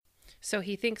So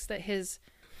he thinks that his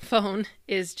phone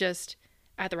is just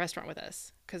at the restaurant with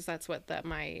us, because that's what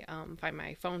my Find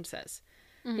My Phone says.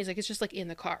 He's like, it's just like in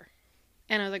the car.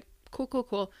 And I was like,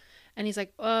 cool. And he's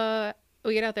like,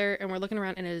 we get out there and we're looking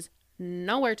around and it is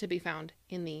nowhere to be found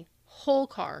in the whole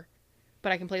car.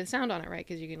 But I can play the sound on it, right?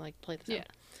 Because you can like play the sound.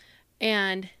 Yeah.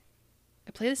 And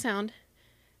I play the sound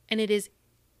and it is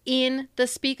in the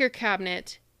speaker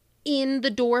cabinet in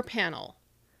the door panel.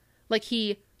 Like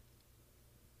he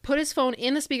put his phone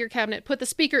in the speaker cabinet, put the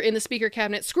speaker in the speaker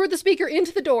cabinet, screwed the speaker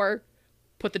into the door,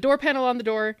 put the door panel on the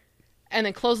door, and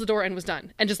then closed the door and was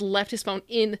done. And just left his phone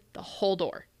in the whole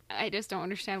door. I just don't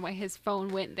understand why his phone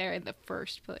went there in the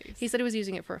first place. He said he was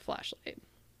using it for a flashlight.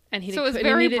 And so it was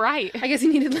very bright. I guess he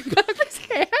needed like both his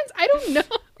hands. I don't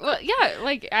know. Well, yeah,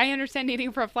 like I understand needing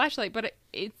it for a flashlight, but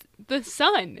it's the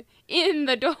sun in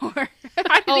the door.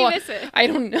 How did he miss it? I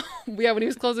don't know. Yeah, when he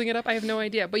was closing it up, I have no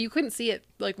idea. But you couldn't see it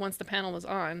like once the panel was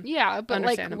on. Yeah, but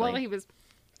like while he was,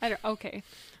 okay.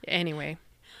 Anyway,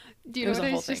 do you know what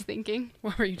I was just thinking?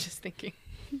 What were you just thinking?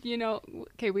 You know,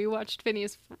 okay, we watched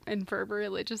Phineas and Ferb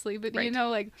religiously, but you know,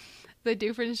 like the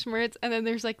Doofenshmirtz, and then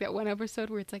there's like that one episode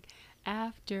where it's like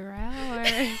after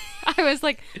hours. I was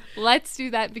like, let's do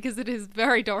that because it is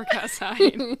very dark outside.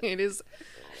 It is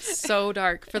so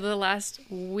dark. For the last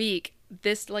week,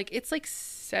 this like it's like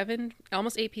 7,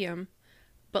 almost 8 p.m.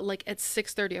 But like at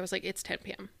 6:30, I was like, it's 10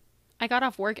 p.m. I got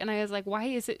off work and I was like, why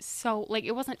is it so, like,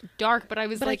 it wasn't dark, but I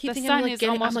was like, the sun is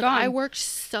almost gone. I worked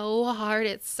so hard.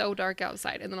 It's so dark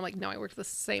outside. And then I'm like, no, I worked the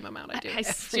same amount I do. I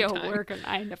still work a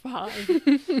 9 to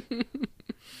 5.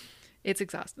 It's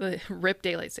exhausting. Rip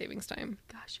daylight savings time.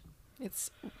 Gosh.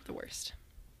 It's the worst.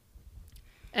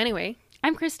 Anyway.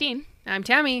 I'm Christine. I'm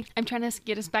Tammy. I'm trying to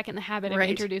get us back in the habit of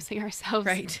introducing ourselves.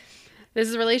 Right. This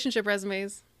is Relationship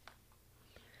Resumes.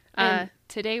 And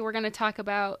today we're going to talk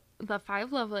about the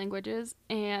 5 love languages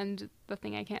and the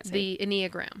thing I can't say. The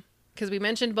Enneagram. Because we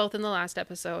mentioned both in the last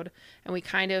episode, and we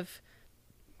kind of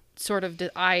sort of,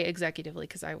 I executively,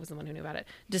 because I was the one who knew about it,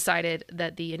 decided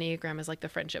that the Enneagram is like the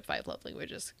friendship 5 love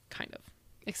languages, kind of.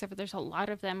 Except for there's a lot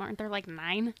of them. Aren't there like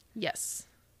 9? Yes.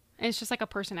 And it's just like a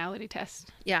personality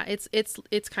test. Yeah, it's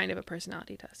kind of a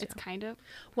personality test. It's kind of?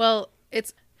 Well,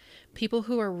 it's... People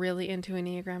who are really into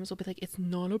Enneagrams will be like, it's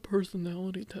not a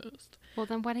personality test. Well,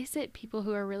 then what is it? People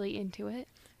who are really into it?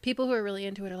 People who are really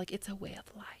into it are like, it's a way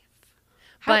of life.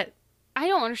 But I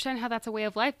don't understand how that's a way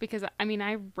of life because, I mean,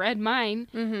 I read mine.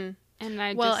 Mm-hmm. And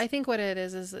I think what it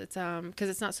is it's because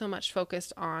it's not so much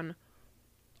focused on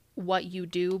what you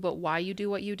do, but why you do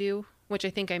what you do, which I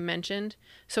think I mentioned.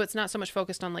 So it's not so much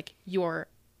focused on like your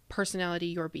personality,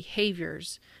 your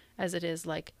behaviors, as it is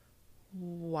like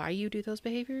why you do those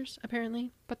behaviors,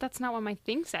 apparently. But that's not what my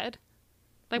thing said.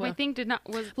 Like, my thing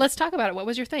Let's talk about it. What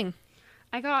was your thing?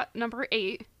 I got number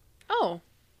 8. Oh,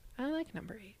 I like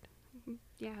number 8.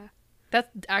 Yeah. That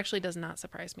actually does not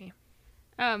surprise me.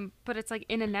 But it's like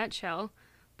in a nutshell.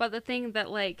 But the thing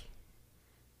that like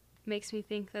makes me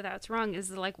think that that's wrong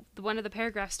is like one of the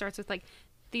paragraphs starts with like,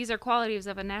 these are qualities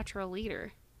of a natural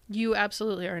leader. You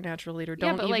absolutely are a natural leader.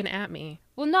 Don't even at me.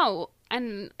 Well, no.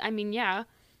 And I mean, yeah.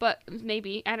 But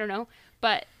maybe, I don't know.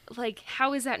 But, like,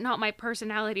 how is that not my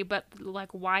personality, but,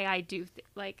 like, why I do,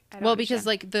 I don't understand. Because,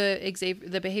 like,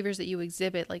 the behaviors that you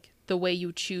exhibit, like, the way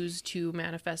you choose to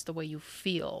manifest the way you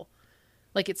feel.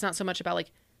 Like, it's not so much about, like...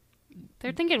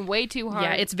 They're thinking way too hard.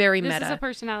 Yeah, it's very meta. This is a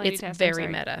personality test. It's very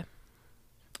meta.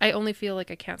 I only feel like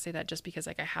I can't say that just because,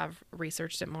 like, I have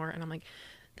researched it more, and I'm like,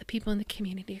 the people in the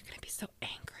community are going to be so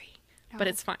angry. But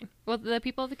it's fine. Well, the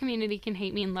people of the community can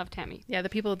hate me and love Tammy. Yeah, the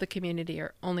people of the community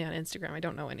are only on Instagram. I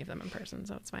don't know any of them in person,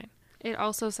 so it's fine. It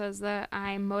also says that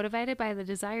I'm motivated by the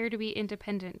desire to be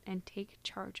independent and take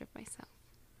charge of myself.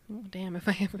 Oh, damn, if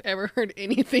I have ever heard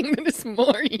anything that is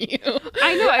more you.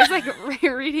 I know. I was like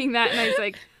reading that and I was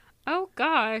like, oh,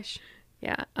 gosh.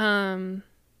 Yeah.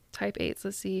 Type 8s.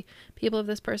 Let's see. People of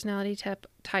this personality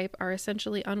type are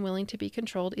essentially unwilling to be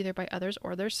controlled either by others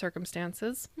or their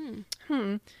circumstances.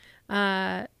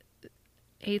 8s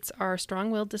are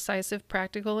strong-willed, decisive,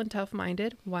 practical, and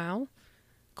tough-minded. Wow.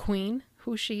 Queen.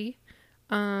 Who's she?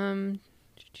 So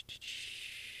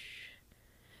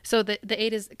the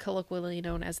 8 is colloquially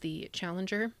known as the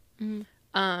challenger.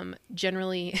 Mm-hmm.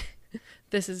 Generally,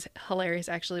 this is hilarious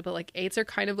actually, but like 8s are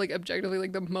kind of like objectively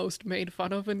like the most made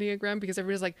fun of Enneagram because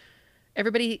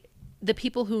the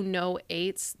people who know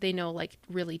 8s, they know like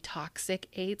really toxic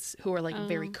 8s who are like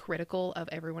very critical of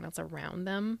everyone else around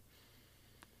them.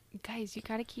 Guys, you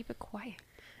gotta keep it quiet.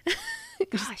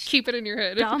 Just keep it in your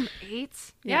head. Dumb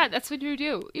 8s. Yeah, that's what you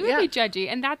do. You would be judgy,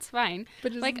 and that's fine.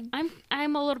 But like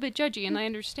I'm a little bit judgy, and I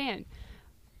understand.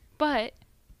 But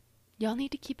y'all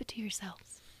need to keep it to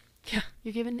yourselves. Yeah.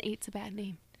 You're giving 8s a bad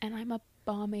name. And I'm a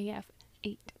bomb AF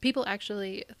 8. People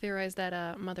actually theorize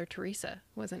that Mother Teresa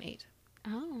was an 8.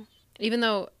 Oh. Even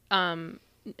though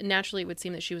naturally it would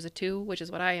seem that she was a 2, which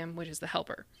is what I am, which is the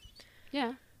helper.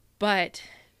 Yeah. But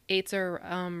 8s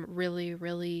are really,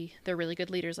 really, they're really good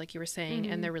leaders, like you were saying,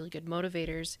 and they're really good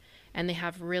motivators, and they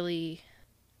have really...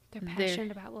 They're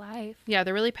passionate about life. Yeah,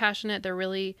 they're really passionate. They're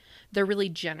really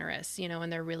generous, you know,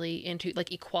 and they're really into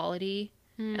like equality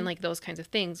and like those kinds of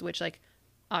things, which like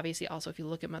obviously also if you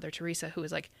look at Mother Teresa, who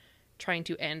is like trying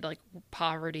to end like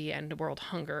poverty and world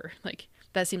hunger, like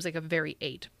that seems like a very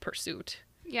 8 pursuit.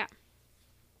 Yeah.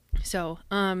 So,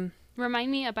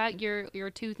 remind me about your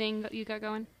 2 thing that you got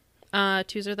going.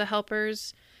 2s are the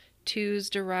helpers. 2s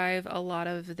derive a lot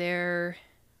of their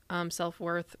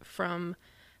self-worth from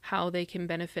how they can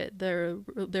benefit their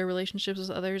relationships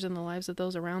with others and the lives of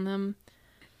those around them.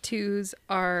 2s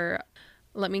are,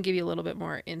 let me give you a little bit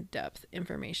more in-depth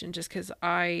information just because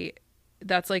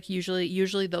that's like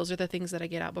usually those are the things that I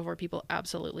get out before people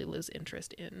absolutely lose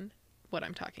interest in what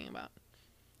I'm talking about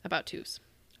 2s.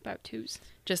 About 2s.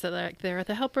 Just that like they're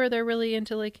the helper, they're really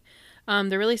into like,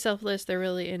 they're really selfless, they're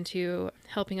really into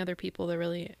helping other people, they're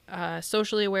really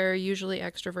socially aware, usually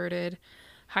extroverted,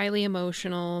 highly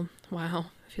emotional. Wow.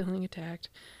 Feeling attacked.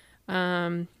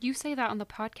 You say that on the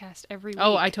podcast every week.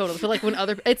 Oh, I totally feel like when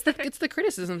it's the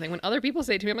criticism thing. When other people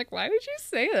say it to me, I'm like, why would you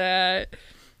say that?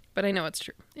 But I know it's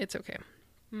true. It's okay.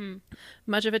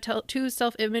 Much of a 2's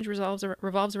self-image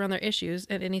revolves around their issues,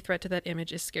 and any threat to that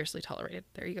image is scarcely tolerated.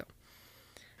 There you go.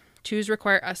 2s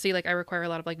require I require a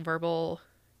lot of like verbal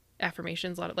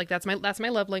affirmations. A lot of like that's my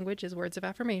love language is words of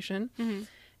affirmation,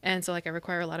 and so like I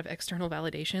require a lot of external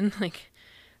validation. Like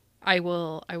I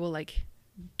will like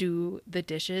do the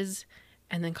dishes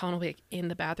and then Colin will be like in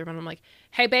the bathroom and I'm like,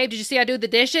 hey babe, did you see I do the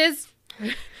dishes?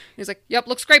 He's like, yep,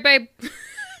 looks great, babe.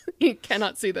 He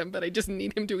cannot see them, but I just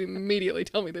need him to immediately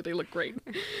tell me that they look great.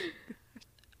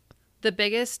 The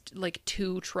biggest like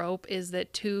 2 trope is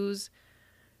that 2s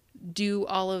do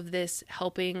all of this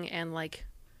helping and like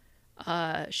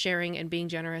sharing and being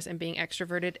generous and being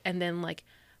extroverted, and then like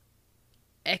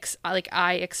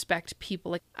I expect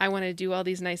people, like I want to do all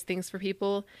these nice things for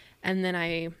people, and then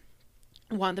I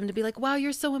want them to be like, wow,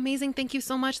 you're so amazing, thank you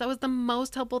so much, that was the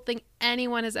most helpful thing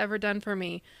anyone has ever done for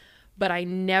me. But I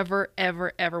never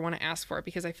ever ever want to ask for it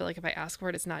because I feel like if I ask for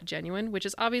it, it's not genuine, which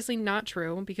is obviously not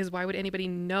true, because why would anybody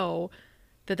know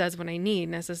that that's what I need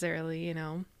necessarily, you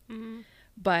know?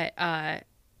 But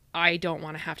I don't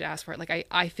want to have to ask for it. Like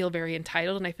I feel very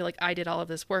entitled, and I feel like I did all of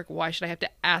this work. Why should I have to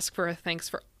ask for a thanks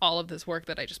for all of this work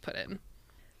that I just put in?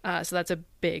 So that's a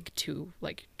big 2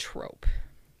 like trope.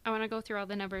 I want to go through all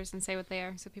the numbers and say what they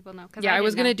are so people know. Yeah, I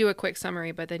was going to do a quick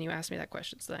summary, but then you asked me that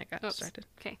question, so then I got distracted.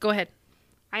 Okay. Go ahead.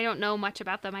 I don't know much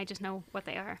about them. I just know what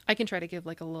they are. I can try to give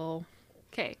like a little...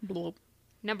 Okay. Bloop.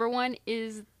 Number 1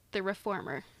 is the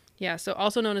reformer. Yeah, so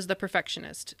also known as the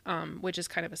perfectionist, which is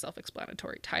kind of a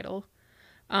self-explanatory title.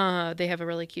 They have a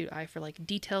really cute eye for like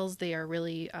details. They are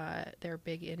really, they're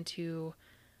big into,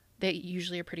 they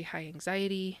usually are pretty high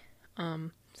anxiety,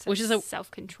 which is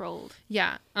self-controlled.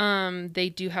 Yeah. They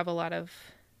do have a lot of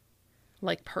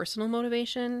like personal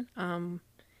motivation,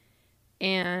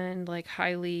 and like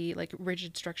highly like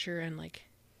rigid structure and like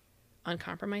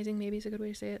uncompromising, maybe is a good way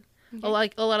to say it. Okay.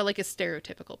 A lot of like a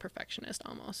stereotypical perfectionist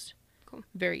almost. Cool.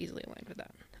 Very easily aligned with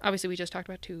that. Obviously we just talked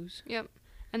about 2s. Yep.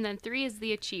 And then 3 is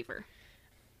the achiever.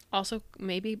 Also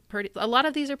maybe a lot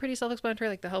of these are pretty self-explanatory,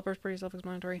 like the helper's pretty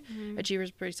self-explanatory.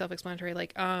 Achiever's pretty self-explanatory.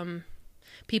 Like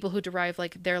people who derive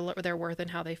like their worth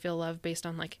and how they feel love based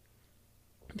on like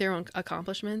their own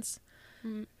accomplishments.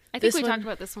 I think we talked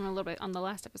about this one a little bit on the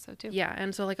last episode too. Yeah,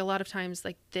 and so like a lot of times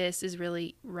like this is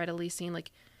really readily seen,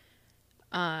 like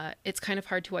it's kind of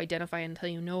hard to identify until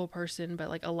you know a person, but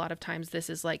like a lot of times this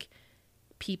is like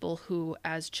people who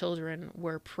as children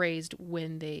were praised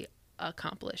when they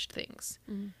accomplished things,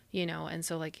 you know. And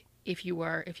so like if you're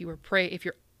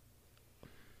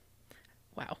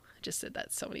wow, I just said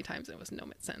that so many times and it was no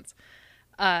sense.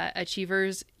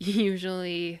 Achievers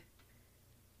usually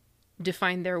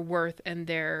define their worth and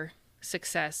their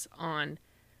success on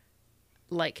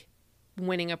like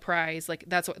winning a prize. Like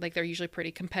that's what, like they're usually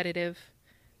pretty competitive.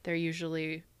 They're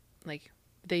usually like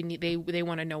they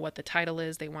want to know what the title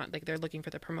is. They want, like, they're looking for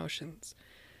the promotions.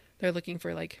 They're looking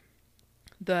for like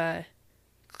the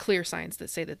clear signs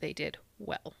that say that they did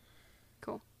well.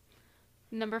 Cool.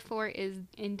 Number 4 is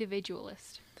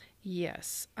individualist.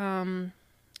 Yes.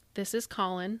 This is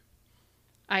Colin.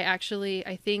 I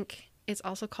think it's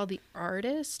also called the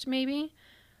artist, maybe.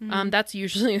 That's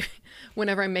usually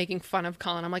whenever I'm making fun of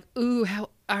Colin, I'm like, ooh, how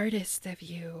artist of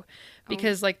you,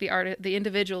 because like the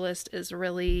individualist is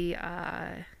really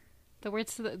the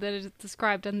words that is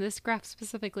described on this graph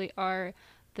specifically are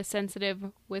the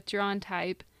sensitive, withdrawn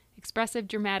type, expressive,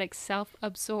 dramatic,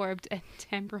 self-absorbed, and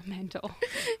temperamental.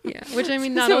 Yeah, which I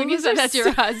mean, not so all when you of us said are that's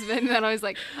your husband, then I was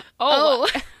like, oh.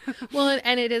 Well,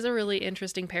 and it is a really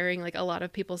interesting pairing. Like a lot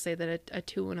of people say that a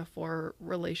 2 and a 4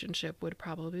 relationship would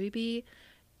probably be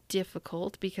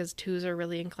difficult because 2s are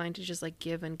really inclined to just like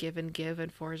give and give and give,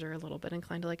 and 4s are a little bit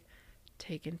inclined to like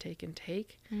take and take and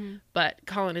take. Mm-hmm. But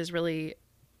Colin is really,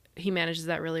 he manages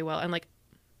that really well. And like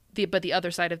but the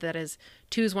other side of that is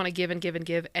 2s want to give and give and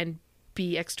give and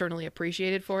be externally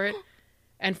appreciated for it,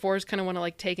 and 4s kind of want to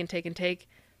like take and take and take,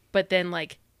 but then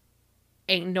like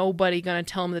ain't nobody gonna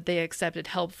tell them that they accepted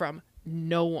help from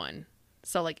no one.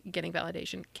 So like getting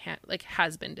validation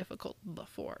has been difficult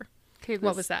before. Okay,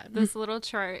 what was that? This little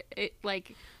chart, it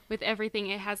like with everything,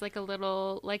 it has like a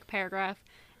little like paragraph,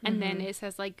 and then it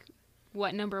says like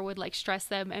what number would like stress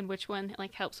them and which one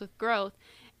like helps with growth.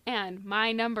 And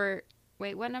my number,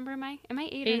 wait, what number am I? Am I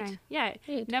 8 or 9? Yeah,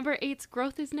 8. Number 8's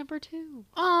growth is number 2.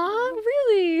 Aw,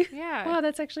 really? Yeah. Wow,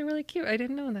 that's actually really cute. I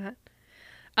didn't know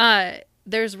that.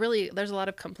 There's a lot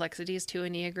of complexities to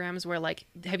Enneagrams where like,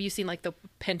 have you seen like the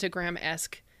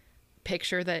pentagram-esque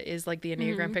picture that is like the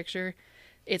Enneagram picture?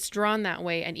 It's drawn that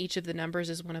way, and each of the numbers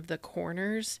is one of the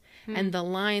corners, and the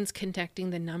lines connecting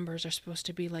the numbers are supposed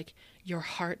to be like your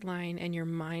heart line and your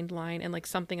mind line and like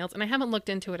something else. And I haven't looked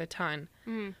into it a ton,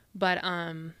 but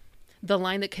the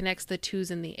line that connects the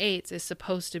 2s and the 8s is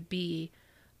supposed to be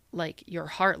like your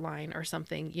heart line or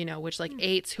something, you know, which like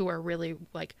 8s who are really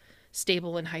like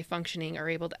stable and high functioning are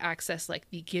able to access like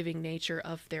the giving nature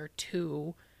of their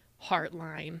 2 heart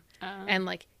line, and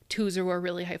like 2s who are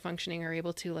really high functioning are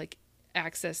able to like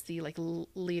access the like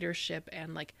leadership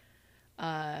and like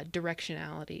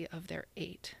directionality of their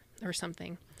 8 or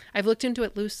something. I've looked into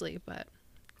it loosely, but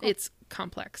it's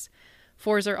complex.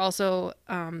 4s are also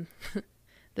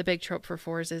the big trope for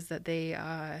 4s is that they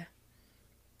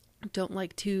don't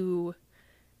like to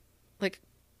like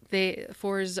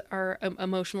 4s are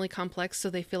emotionally complex, so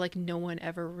they feel like no one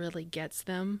ever really gets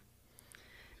them.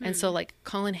 And so like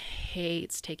Colin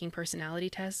hates taking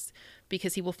personality tests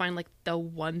because he will find like the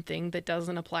one thing that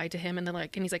doesn't apply to him, and then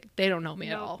like, and he's like, they don't know me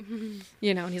at all,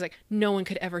 you know, and he's like, no one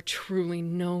could ever truly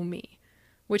know me,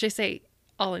 which I say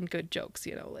all in good jokes,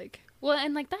 you know, like, well,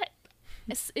 and like that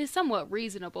is somewhat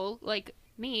reasonable. Like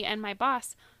me and my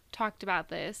boss talked about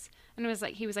this, and it was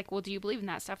like, he was like, well, do you believe in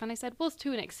that stuff? And I said, well, it's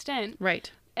to an extent, right?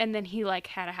 And then he like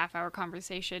had a half-hour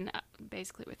conversation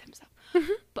basically with himself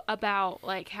about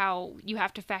like how you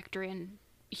have to factor in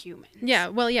humans. Yeah,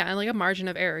 well, yeah, and like a margin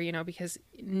of error, you know, because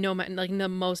like the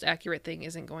most accurate thing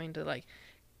isn't going to like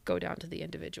go down to the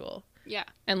individual. Yeah.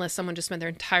 Unless someone just spent their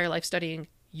entire life studying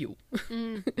you.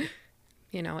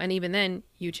 You know, and even then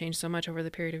you change so much over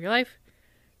the period of your life.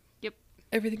 Yep.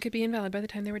 Everything could be invalid by the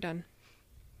time they were done.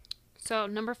 So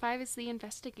number 5 is the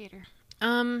investigator.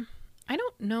 I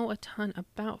don't know a ton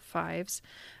about 5s.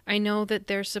 I know that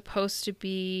they're supposed to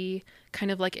be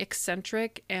kind of like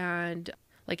eccentric and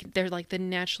like they're like the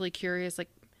naturally curious, like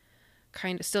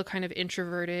still kind of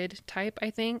introverted type, I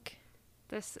think.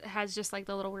 This has just like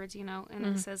the little words, you know, and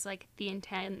it says like the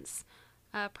intense,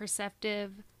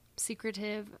 perceptive,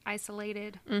 secretive,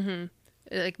 isolated.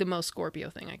 Like the most Scorpio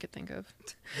thing I could think of.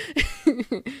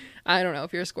 I don't know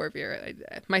if you're a Scorpio.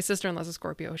 My sister-in-law's a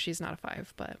Scorpio. She's not a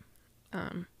 5, but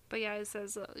yeah, it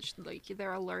says like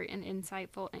they're alert and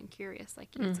insightful and curious, like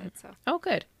you said. So oh,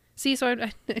 good. See, so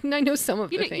I know some of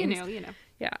the things. You know.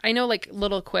 Yeah, I know like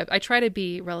little quip. I try to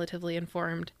be relatively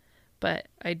informed, but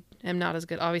I am not as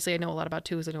good. Obviously, I know a lot about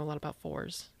 2s. I know a lot about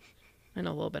 4s. I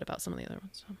know a little bit about some of the other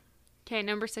ones. So. Okay,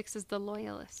 number 6 is the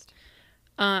loyalist.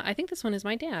 I think this one is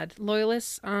my dad.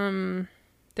 Loyalists,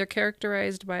 they're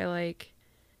characterized by like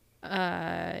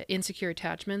insecure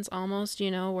attachments almost,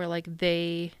 you know, where like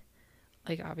they,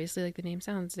 like obviously like the name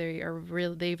sounds,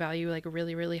 they value like a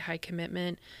really, really high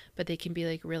commitment, but they can be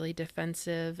like really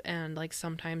defensive, and like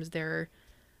sometimes their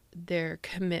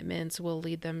commitments will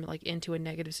lead them like into a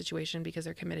negative situation because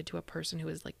they're committed to a person who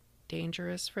is like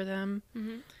dangerous for them,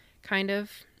 kind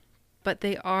of. But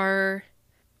they are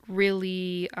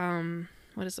really,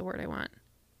 what is the word I want?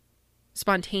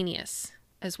 Spontaneous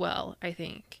as well, I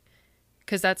think.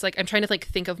 Because that's like, I'm trying to like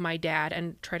think of my dad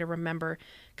and try to remember,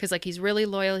 because like he's really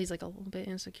loyal, he's like a little bit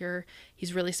insecure,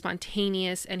 he's really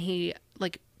spontaneous, and he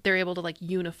like, they're able to like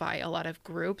unify a lot of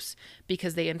groups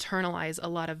because they internalize a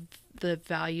lot of the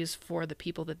values for the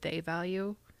people that they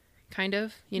value, kind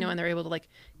of, you know, and they're able to like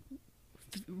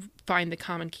find the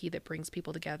common key that brings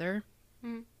people together.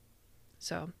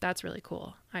 So that's really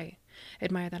cool. I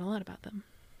admire that a lot about them.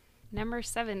 Number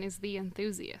 7 is the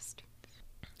enthusiast.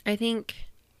 I think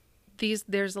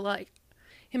there's a lot,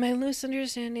 in my loose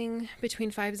understanding between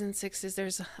 5s and 6s,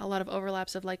 there's a lot of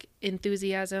overlaps of like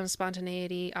enthusiasm,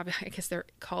 spontaneity. I guess they're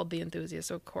called the enthusiasts,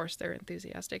 so of course they're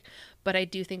enthusiastic. But I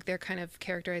do think they're kind of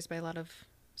characterized by a lot of,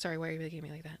 sorry, why are you looking at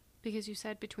me like that? Because you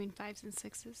said between 5s and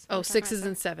 6s. Oh, 6s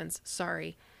and 7s.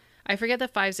 Sorry. I forget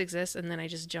that 5s exist, and then I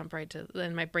just jump right to,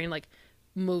 then my brain like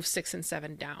moves 6 and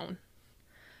 7 down.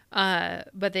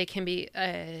 But they can be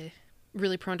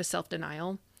really prone to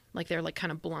self-denial. Like they're like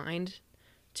kind of blind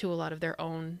to a lot of their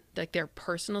own, like their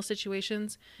personal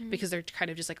situations, because they're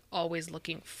kind of just like always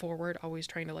looking forward, always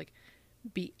trying to like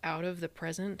be out of the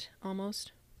present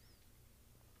almost.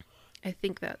 I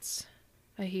think that's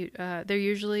a huge, they're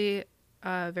usually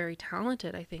very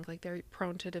talented. I think like they're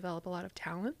prone to develop a lot of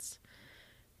talents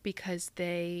because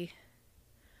they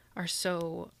are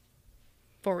so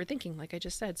forward thinking, like I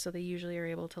just said. So they usually are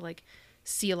able to like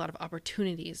see a lot of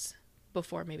opportunities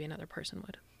before maybe another person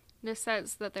would. This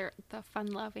says that they're the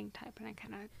fun-loving type, and I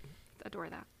kind of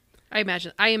adore that. I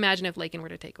imagine if Lakin were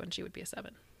to take one, she would be a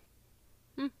 7.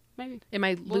 Maybe. In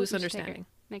my loose understanding.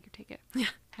 Make her take it. Yeah.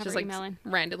 Have just her like email in.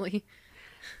 Randomly.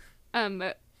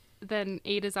 Then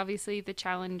 8 is obviously the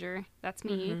challenger. That's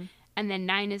me. And then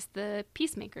 9 is the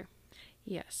peacemaker.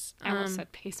 Yes. I almost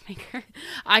said pacemaker.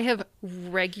 I have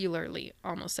regularly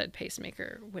almost said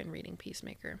pacemaker when reading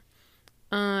Peacemaker.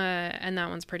 And that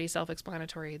one's pretty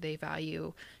self-explanatory. They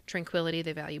value tranquility.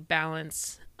 They value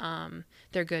balance.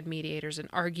 They're good mediators in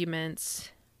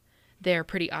arguments. They're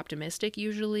pretty optimistic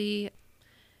usually.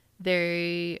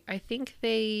 I think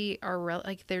they are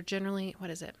they're generally, what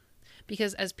is it?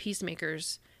 Because as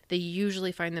peacemakers, they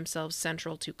usually find themselves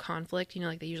central to conflict. You know,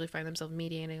 like they usually find themselves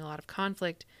mediating a lot of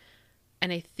conflict.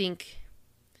 And I think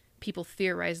people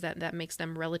theorize that makes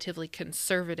them relatively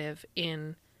conservative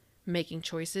in making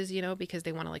choices, you know, because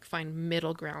they want to like find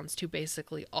middle grounds to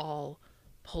basically all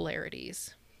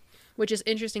polarities, which is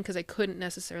interesting because I couldn't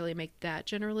necessarily make that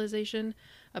generalization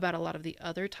about a lot of the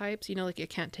other types. You know, like you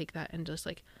can't take that and just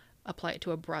like apply it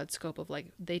to a broad scope of like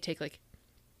they take like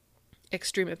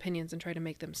extreme opinions and try to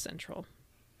make them central.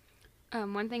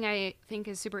 One thing I think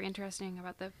is super interesting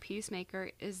about the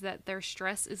peacemaker is that their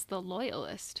stress is the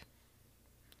loyalist.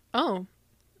 Oh,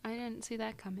 I didn't see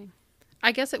that coming.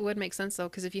 I guess it would make sense though,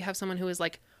 because if you have someone who is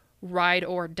like ride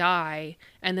or die,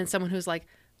 and then someone who's like,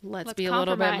 let's be a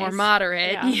little bit more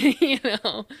moderate, yeah. You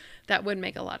know, that would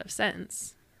make a lot of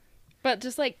sense. But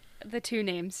just like the two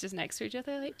names just next to each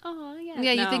other, like, oh yeah.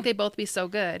 Yeah, you think they'd both be so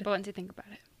good. But once you think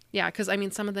about it. Yeah, because I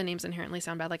mean, some of the names inherently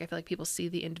sound bad. Like I feel like people see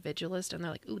the individualist and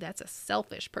they're like, ooh, that's a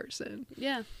selfish person.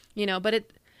 Yeah. You know, but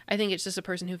I think it's just a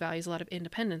person who values a lot of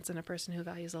independence and a person who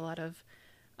values a lot of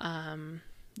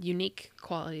unique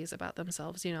qualities about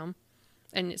themselves, you know,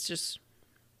 and it's just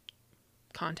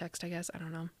context, I guess. I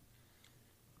don't know.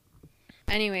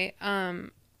 Anyway,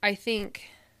 I think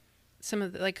some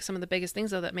of the biggest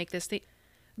things though that make this thing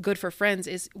good for friends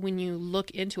is when you look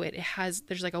into it,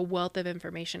 there's like a wealth of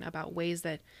information about ways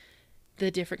that the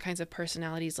different kinds of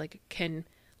personalities like can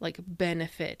like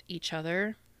benefit each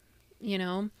other, you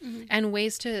know, and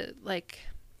ways to like.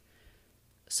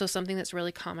 So something that's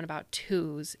really common about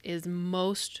twos is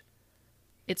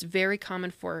it's very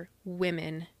common for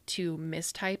women to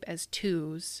mistype as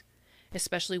twos,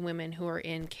 especially women who are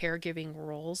in caregiving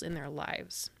roles in their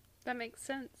lives. That makes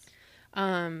sense.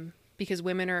 Because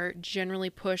women are generally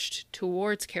pushed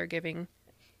towards caregiving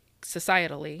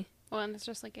societally. Well, and it's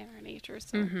just like in our nature,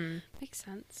 so makes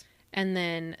sense.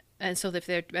 And so if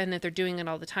they're doing it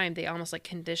all the time, they almost like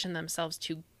condition themselves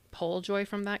to pull joy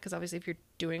from that, because obviously if you're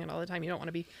doing it all the time, you don't want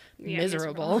to be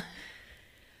miserable.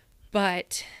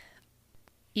 But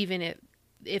even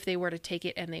if they were to take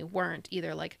it and they weren't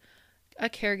either like a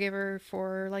caregiver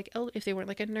for like if they weren't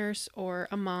like a nurse or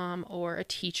a mom or a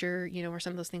teacher, you know, or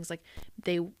some of those things, like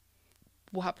they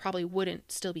probably wouldn't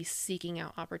still be seeking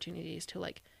out opportunities to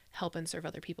like help and serve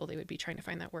other people. They would be trying to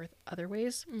find that worth other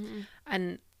ways.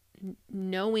 And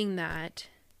knowing that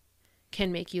can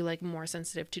make you like more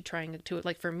sensitive to trying to it.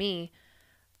 Like for me,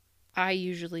 I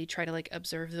usually try to like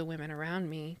observe the women around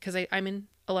me because I'm in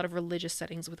a lot of religious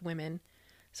settings with women.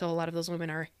 So a lot of those women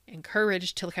are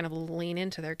encouraged to kind of lean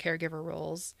into their caregiver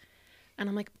roles. And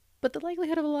I'm like, but the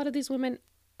likelihood of a lot of these women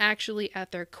actually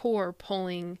at their core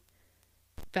pulling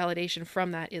validation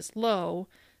from that is low.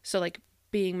 So like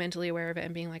being mentally aware of it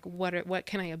and being like, what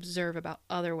can I observe about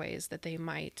other ways that they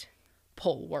might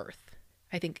pull worth?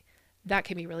 I think that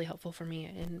can be really helpful for me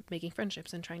in making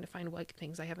friendships and trying to find what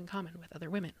things I have in common with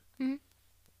other women.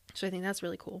 So I think that's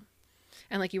really cool.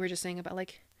 And like you were just saying about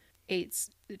like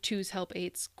twos help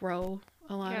eights grow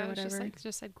a lot or whatever.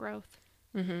 Just said growth.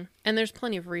 Mm-hmm. And there's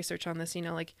plenty of research on this,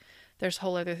 like there's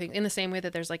whole other thing in the same way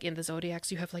that there's like in the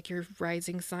zodiacs, you have like your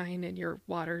rising sign and your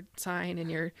water sign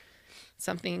and your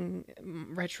something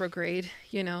retrograde,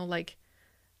 like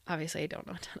obviously I don't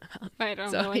know a ton about I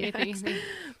don't know anything.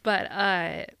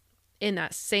 But in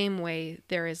that same way,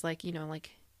 there is like,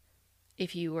 like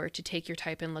if you were to take your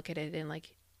type and look at it in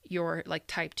like your like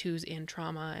type 2's in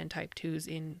trauma and type 2's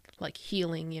in like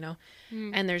healing,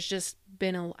 and there's just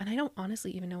been and I don't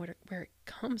honestly even know where it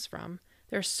comes from.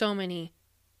 There's so many,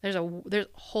 there's a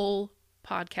whole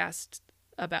podcast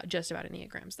about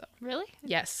Enneagrams though. Really?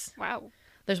 Yes. Wow.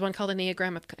 There's one called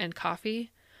Enneagram and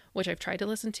Coffee, which I've tried to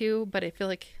listen to, but I feel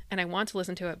like, and I want to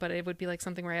listen to it, but it would be like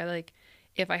something where I like,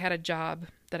 if I had a job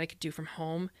that I could do from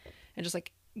home and just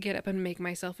like get up and make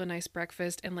myself a nice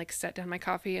breakfast and like set down my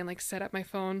coffee and like set up my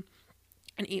phone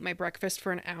and eat my breakfast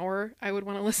for an hour, I would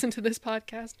want to listen to this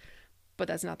podcast, but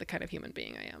that's not the kind of human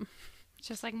being I am. It's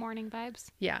just like morning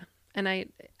vibes. Yeah. And I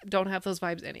don't have those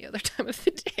vibes any other time of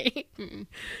the day. Mm-mm.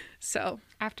 So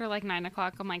after like 9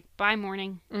 o'clock, I'm like, bye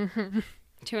morning. Mm-hmm.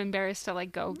 Too embarrassed to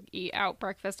like go eat out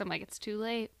breakfast. I'm like, it's too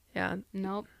late. Yeah.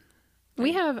 Nope.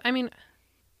 We have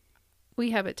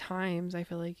at times, I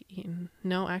feel like eaten.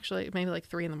 No, actually, maybe like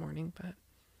 3 a.m, but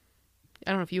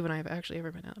I don't know if you and I have actually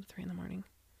ever been out at 3 a.m.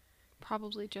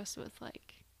 Probably just with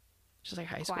like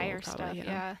high school choir probably, stuff.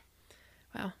 Yeah.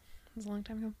 Wow. That was a long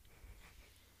time ago.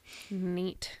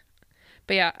 Neat.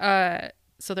 But yeah,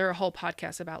 so there are whole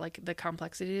podcasts about like the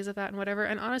complexities of that and whatever.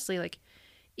 And honestly, like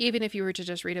even if you were to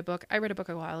just read a book, I read a book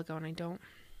a while ago and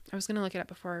I was going to look it up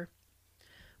before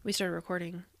we started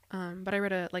recording. But I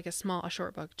read a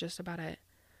short book just about it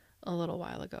a little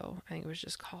while ago. I think it was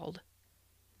just called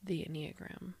The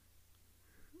Enneagram.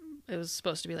 It was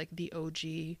supposed to be like the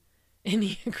OG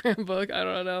Enneagram book. I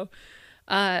don't know.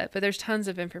 But there's tons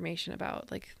of information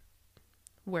about like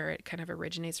where it kind of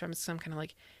originates from. It's some kind of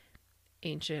like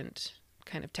ancient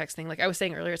kind of text thing. Like I was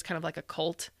saying earlier, it's kind of like a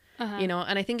cult, and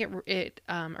I think it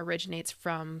originates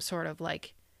from sort of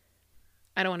like,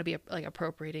 I don't want to be like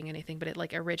appropriating anything, but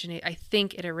I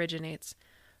think it originates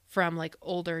from like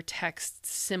older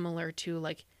texts similar to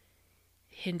like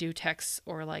Hindu texts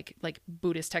or like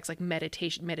Buddhist texts, like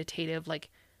meditative, like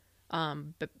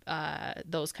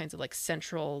those kinds of like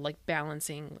central, like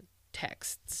balancing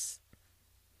texts.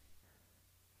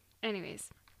 Anyways,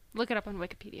 look it up on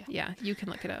Wikipedia. Yeah, you can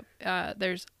look it up.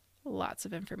 There's lots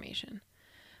of information.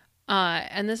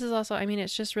 And this is also,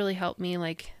 it's just really helped me.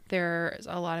 Like there's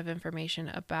a lot of information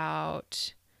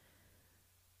about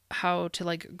how to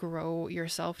like grow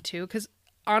yourself too. Cause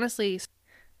honestly,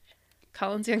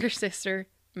 Colin's younger sister,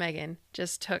 Megan,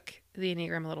 just took the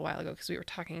Enneagram a little while ago. Cause we were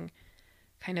talking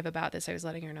kind of about this. I was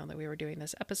letting her know that we were doing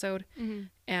this episode,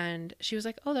 and she was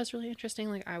like, oh, that's really interesting.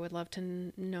 Like I would love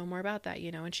to know more about that,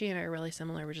 and she and I are really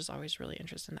similar. We're just always really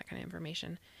interested in that kind of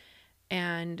information.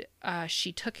 And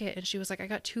she took it and she was like, I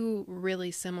got 2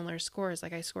 really similar scores.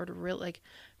 Like I scored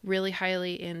really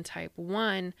highly in type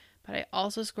 1, but I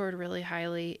also scored really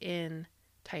highly in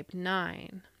type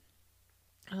 9.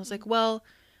 I was like, well,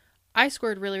 I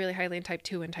scored really, really highly in type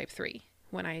 2 and type 3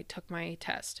 when I took my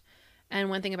test. And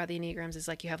one thing about the Enneagrams is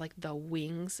like you have like the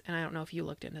wings. And I don't know if you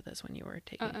looked into this when you were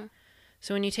taking it.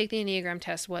 So when you take the Enneagram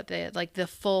test, the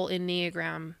full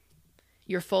Enneagram,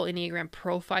 your full Enneagram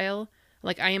profile,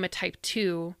 like I am a type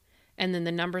 2, and then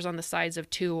the numbers on the sides of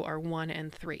 2 are 1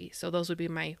 and 3. So those would be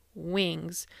my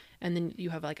wings. And then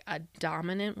you have like a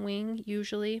dominant wing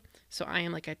usually. So I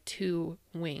am like a 2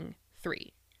 wing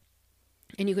 3.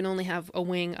 And you can only have a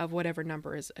wing of whatever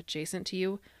number is adjacent to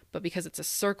you. But because it's a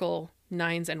circle,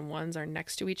 9s and 1s are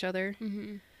next to each other.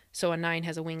 Mm-hmm. So a 9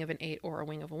 has a wing of an 8 or a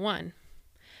wing of a 1.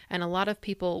 And a lot of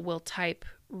people will type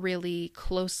really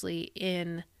closely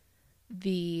in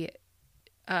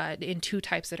in 2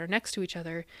 types that are next to each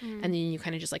other, and then you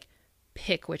kind of just like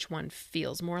pick which one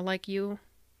feels more like you.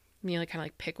 Like kind of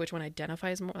like pick which one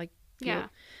identifies more like you. Yeah.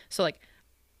 So like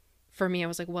for me, I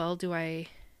was like, well, do I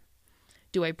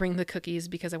bring the cookies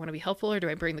because I want to be helpful, or do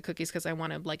I bring the cookies because I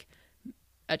want to like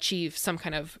achieve some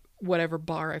kind of whatever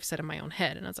bar I've set in my own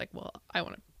head? And I was like, well, I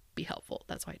want to be helpful.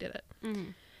 That's why I did it. Mm-hmm.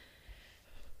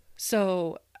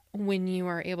 So when you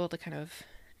are able to kind of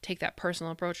take that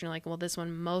personal approach and you're like, well, this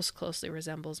one most closely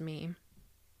resembles me,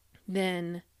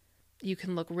 then you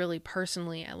can look really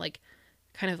personally at like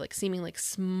kind of like seeming like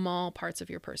small parts of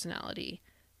your personality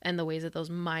and the ways that those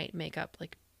might make up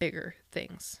like bigger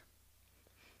things.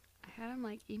 I had him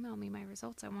like email me my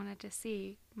results. I wanted to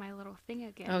see my little thing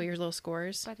again. Oh, your little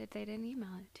scores? But they didn't email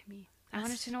it to me. I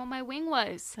wanted to know what my wing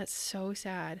was. That's so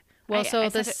sad. Well, so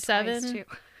the 7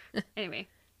 anyway.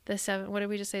 The 7, what did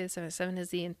we just say? The 7 is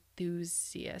the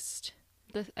enthusiast.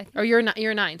 Or you're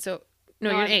 9. So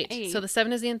No, you're an I'm 8. So the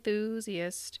 7 is the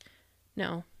enthusiast.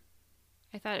 No.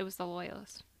 I thought it was the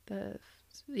loyalist. The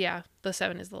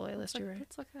 7 is the loyalist. You're right.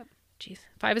 Let's look up. Jeez.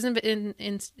 5 is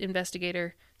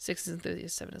investigator. 6 is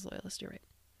enthusiast. 7 is loyalist. You're right.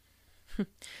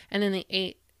 And then the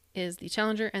 8 is the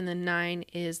challenger, and the 9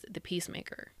 is the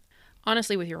peacemaker.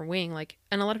 Honestly, with your wing, like,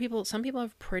 and a lot of people, some people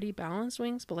have pretty balanced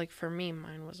wings, but like for me,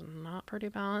 mine was not pretty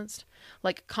balanced.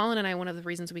 Like Colin and I, one of the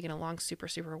reasons we get along super,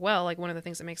 super well, like one of the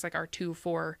things that makes like our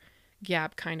 2-4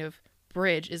 gap kind of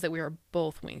bridge is that we are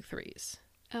both wing 3s.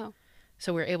 Oh.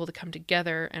 So we're able to come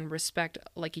together and respect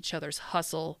like each other's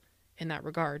hustle in that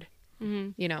regard,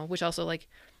 you know, which also like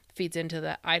feeds into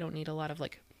that I don't need a lot of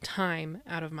like time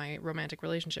out of my romantic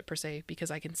relationship per se,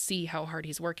 because I can see how hard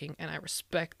he's working and I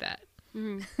respect that.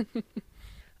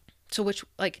 So which,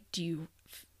 like, do you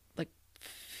like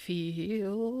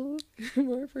feel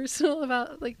more personal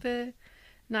about like the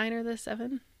 9 or the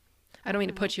 7? I don't mean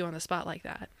to put you on the spot like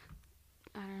that.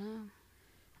 I don't know.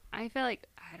 I feel like,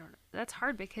 I don't know. That's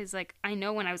hard because, like, I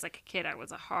know when I was, like, a kid, I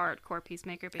was a hardcore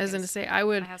peacemaker because I was going to say, I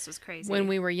would, my house was crazy. When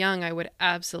we were young, I would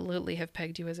absolutely have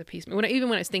pegged you as a peacemaker. Even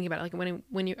when I was thinking about it, like,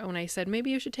 when I said,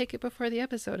 maybe you should take it before the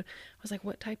episode, I was like,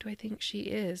 what type do I think she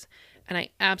is? And I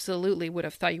absolutely would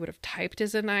have thought you would have typed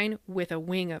as a 9 with a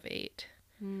wing of 8.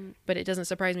 But it doesn't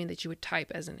surprise me that you would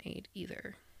type as an 8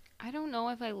 either. I don't know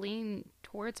if I lean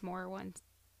towards more ones.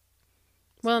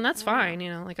 Well, and that's fine, you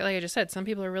know, like I just said, some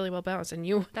people are really well balanced, and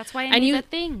you... That's why I need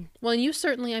that thing. Well, and you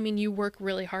certainly, I mean, you work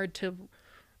really hard to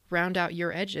round out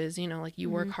your edges, you know, like you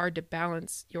work hard to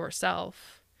balance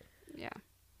yourself. Yeah.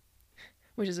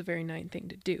 Which is a very 9 thing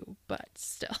to do, but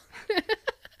still.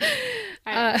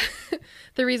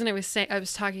 The reason I was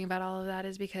talking about all of that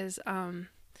is because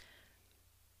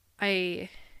it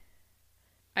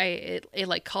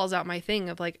like calls out my thing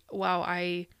of like, wow,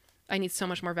 I need so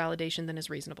much more validation than is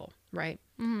reasonable, right?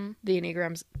 The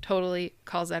Enneagrams totally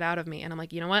calls that out of me. And I'm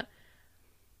like, you know what?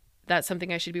 That's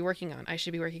something I should be working on. I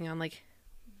should be working on like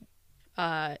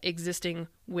existing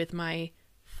with my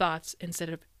thoughts instead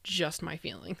of just my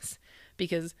feelings.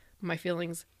 Because my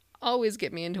feelings always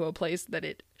get me into a place that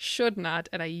it should not.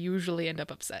 And I usually end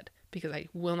up upset because I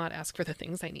will not ask for the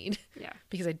things I need. Yeah.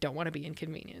 Because I don't want to be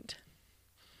inconvenient.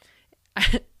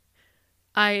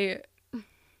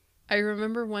 I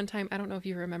remember one time, I don't know if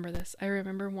you remember this. I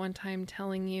remember one time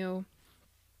telling you,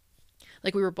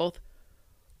 like, we were both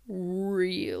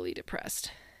really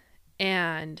depressed.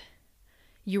 And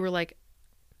you were like,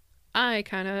 I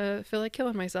kind of feel like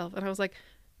killing myself. And I was like,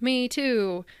 me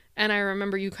too. And I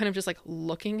remember you kind of just like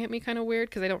looking at me kind of weird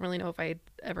because I don't really know if I had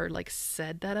ever like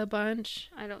said that a bunch.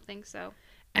 I don't think so.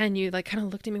 And you like kind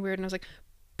of looked at me weird and I was like,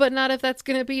 but not if that's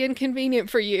going to be inconvenient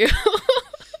for you.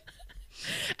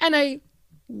 And I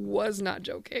was not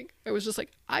joking. I was just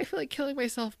like, I feel like killing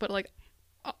myself, but like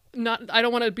I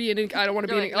don't want to be like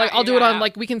I'll do it on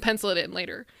like we can pencil it in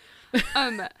later.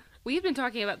 We've been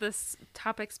talking about this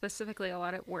topic specifically a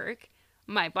lot at work.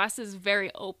 My boss is very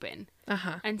open.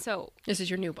 And so this is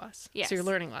your new boss. Yes. So you're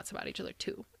learning lots about each other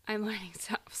too. I'm learning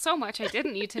so much I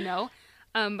didn't need to know.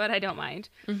 But I don't mind.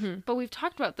 But we've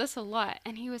talked about this a lot,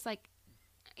 and he was like,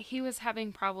 he was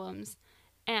having problems.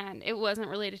 And it wasn't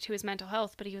related to his mental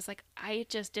health, but he was like, I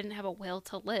just didn't have a will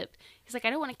to live. He's like, I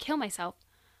don't want to kill myself.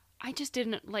 I just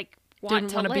didn't like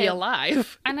want to be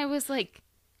alive. And I was like,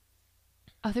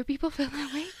 other people feel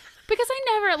that way? Because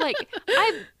I never like,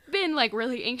 I've been like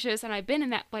really anxious and I've been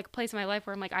in that like place in my life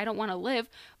where I'm like, I don't want to live,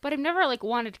 but I've never like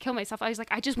wanted to kill myself. I was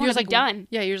like, I just want to be done.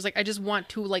 Yeah. You're just like, I just want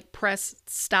to like press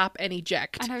stop and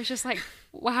eject. And I was just like,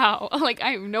 wow. Like,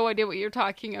 I have no idea what you're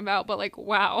talking about, but like,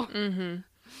 wow.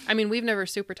 I mean, we've never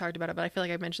super talked about it, but I feel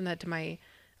like I mentioned that to my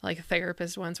like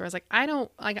therapist once where I was like,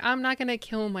 I'm not going to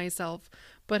kill myself,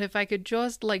 but if I could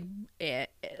just like,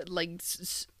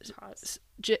 just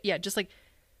like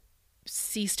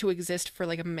cease to exist for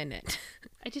like a minute.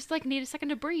 I just like need a second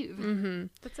to breathe.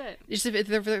 That's it. Just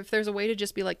if there's a way to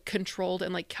just be like controlled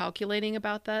and like calculating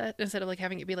about that instead of like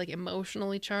having it be like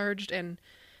emotionally charged and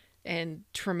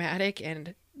traumatic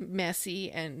and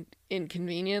messy and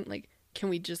inconvenient, like can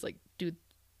we just like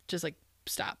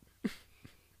stop?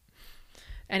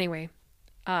 Anyway,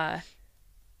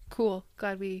 cool.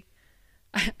 Glad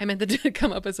I meant that to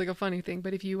come up as like a funny thing,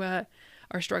 but if you are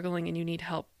struggling and you need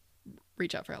help,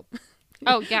 reach out for help.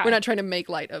 Oh yeah. We're not trying to make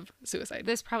light of suicide.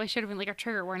 This probably should have been like a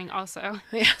trigger warning also.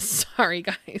 Yeah, sorry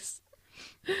guys.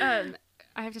 I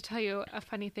have to tell you a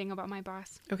funny thing about my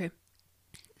boss. Okay.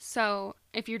 So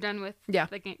if you're done with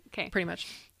okay. Pretty much.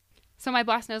 So my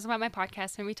boss knows about my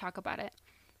podcast and we talk about it.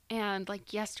 And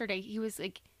like yesterday he was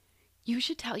like, you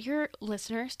should tell your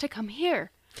listeners to come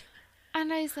here.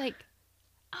 And I was like,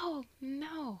 oh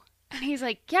no. And he's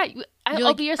like, yeah,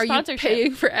 I'll be a sponsorship. Are you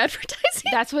paying for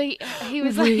advertising? That's what he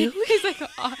was Really? like. He's like,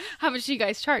 oh, how much do you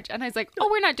guys charge? And I was like, oh,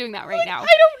 we're not doing that right now. I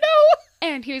don't know.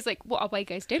 And he was like, well, I'll buy you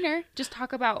guys dinner. Just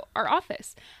talk about our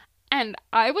office. And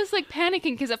I was like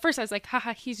panicking because at first I was like,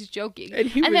 haha, he's joking. And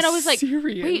then I was like,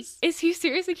 serious. wait, is he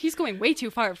serious? Like, he's going way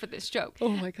too far for this joke. Oh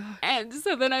my god. And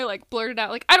so then I like blurted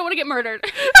out, like, I don't want to get murdered.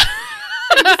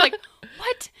 And he was like,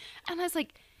 what? And I was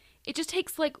like, it just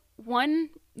takes like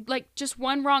just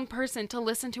one wrong person to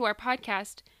listen to our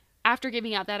podcast after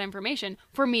giving out that information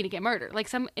for me to get murdered. Like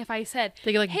if I said,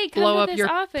 they could like hey, blow come to up this your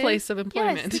office, place of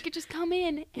employment. Yes, they could just come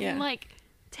in and like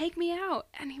take me out.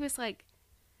 And he was like,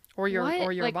 or your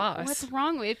like, boss. What's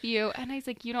wrong with you? And I was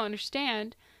like, you don't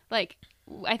understand. Like,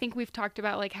 I think we've talked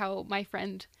about like how my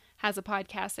friend has a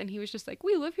podcast and he was just like,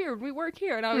 we live here and we work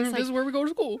here. And I was like, this is where we go to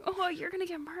school. Oh, you're going to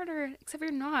get murdered, except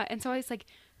you're not. And so I was like,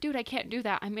 dude, I can't do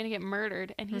that. I'm going to get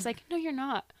murdered. And he's like, no, you're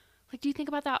not. Like, do you think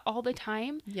about that all the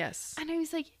time? Yes. And I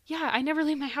was like, yeah, I never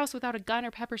leave my house without a gun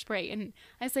or pepper spray. And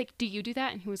I was like, do you do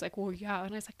that? And he was like, well, yeah.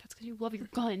 And I was like, that's because you love your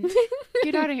gun.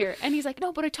 Get out of here. And he's like,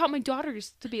 no, but I taught my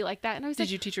daughters to be like that. And I was like,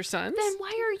 did you teach your sons? then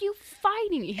why are you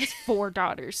fighting me? He has 4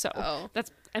 daughters. So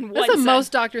that's the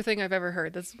most doctor thing I've ever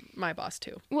heard. That's my boss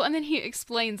too. Well, and then he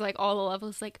explains like all the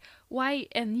levels, like white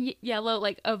and yellow,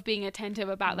 like of being attentive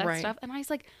about that stuff. And I was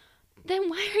like, then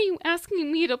why are you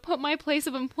asking me to put my place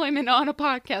of employment on a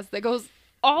podcast that goes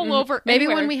all over Maybe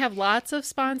anywhere? when we have lots of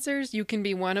sponsors, you can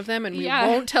be one of them and we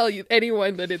won't tell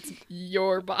anyone that it's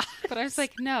your boss. But I was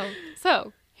like, no.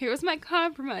 So here was my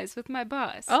compromise with my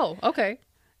boss. Oh, okay.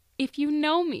 If you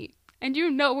know me and you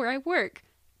know where I work,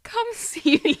 come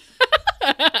see me.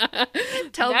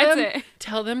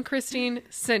 Tell them Christine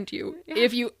sent you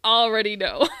if you already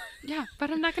know. Yeah, but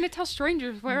I'm not going to tell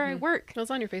strangers where I work. It's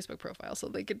on your Facebook profile, so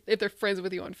they could, if they're friends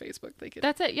with you on Facebook, they could.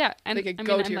 That's it. Yeah, and they could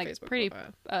go to your like Facebook pretty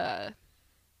profile.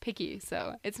 Picky,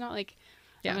 so it's not like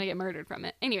I'm gonna get murdered from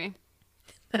it. Anyway,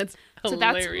 that's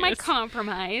hilarious. So that's my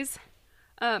compromise.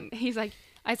 He's like,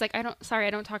 I was like, I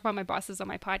don't talk about my bosses on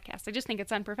my podcast. I just think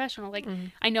it's unprofessional. Like,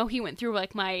 I know he went through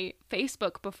like my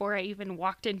Facebook before I even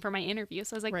walked in for my interview.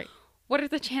 So I was like, what are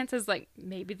the chances, like,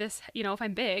 maybe this, if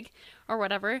I'm big or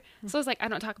whatever. So I was like, I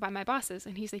don't talk about my bosses.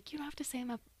 And he's like, you don't have to say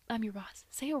I'm your boss.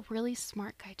 Say a really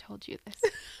smart guy told you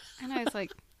this. And I was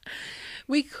like,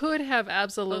 we could have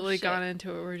absolutely gone into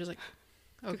it. We're just like,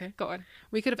 okay, go on.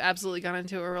 We could have absolutely gone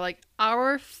into it. We're like,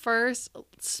 our first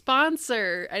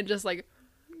sponsor, and just like,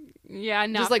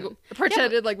 just like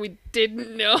pretended like we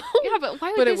didn't know. Yeah, but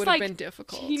why would but this it would have been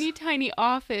difficult. Teeny tiny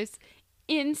office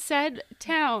in said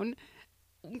town,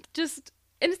 and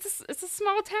it's a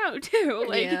small town too.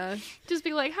 Like, just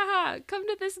be like, haha, come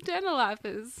to this dental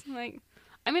office. Like,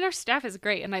 I mean, our staff is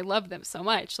great, and I love them so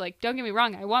much. Like, don't get me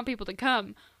wrong, I want people to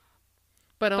come.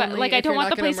 But like, I don't want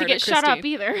the place to get shut up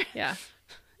either. Yeah.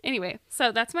 Anyway,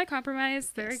 so that's my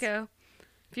compromise. There we go.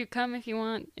 If you come, if you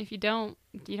want. If you don't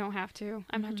have to.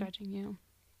 I'm not judging you.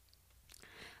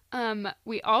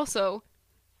 We also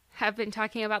have been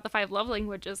talking about the 5 love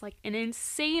languages like an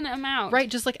insane amount. Right,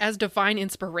 just like as divine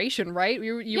inspiration, right?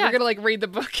 You were going to like read the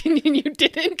book and you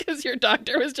didn't because your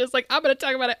doctor was just like, I'm going to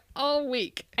talk about it all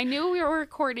week. I knew we were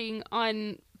recording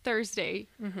on Thursday,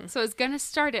 so I was going to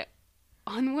start it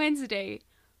on Wednesday.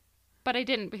 But I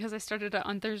didn't because I started it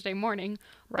on Thursday morning.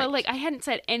 Right. But like I hadn't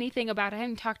said anything about it. I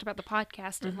hadn't talked about the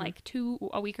podcast in like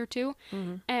a week or two.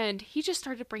 And he just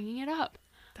started bringing it up.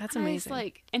 That's amazing. I was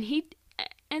like,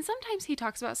 and sometimes he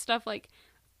talks about stuff like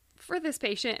for this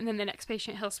patient, and then the next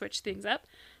patient he'll switch things up.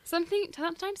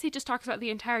 Sometimes he just talks about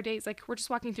the entire day. It's like we're just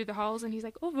walking through the halls and he's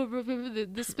like,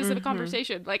 this specific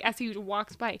conversation. Like as he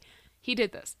walks by, he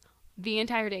did this. The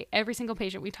entire day, every single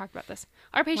patient, we talked about this.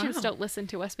 Our patients don't listen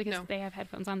to us because they have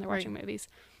headphones on, they're watching movies.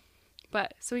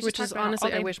 But so we just talked about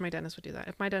honestly, I wish my dentist would do that.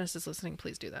 If my dentist is listening,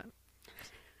 please do that.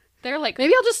 They're like,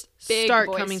 maybe I'll just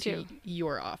start coming to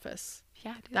your office.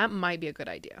 Yeah, that might be a good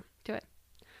idea. Do it.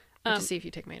 To see if you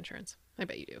take my insurance. I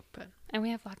bet you do. But and we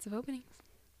have lots of openings,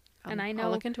 and I know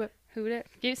I'll look into it. Who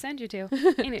to send you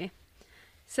to. Anyway,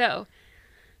 so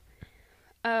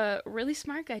a really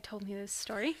smart guy told me this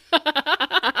story.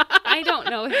 I don't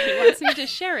know if he wants me to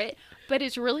share it, but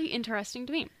it's really interesting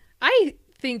to me. I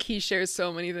think he shares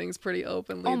so many things pretty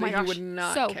openly that he would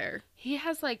not care. He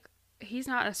has like, he's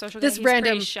not a social guy. He's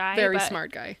random, pretty shy, very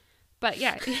smart guy. But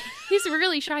yeah, he's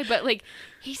really shy, but like,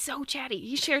 he's so chatty.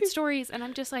 He shared stories, and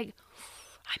I'm just like,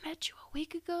 I met you a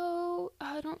week ago.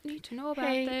 I don't need to know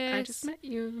about this. I just met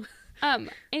you.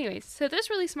 Anyways, so this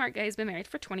really smart guy has been married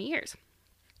for 20 years.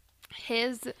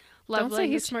 His love Don't say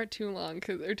he's smart too long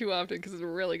or too often because it's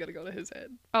really going to go to his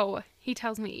head. Oh, he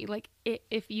tells me, like,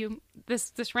 if you,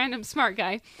 this random smart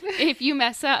guy, if you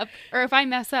mess up, or if I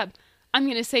mess up, I'm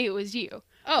going to say it was you.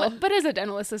 Oh. But as a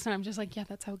dental assistant, I'm just like, yeah,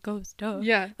 that's how it goes. Duh.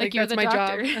 Yeah. Like you're that's the my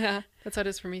doctor. job. Yeah. That's how it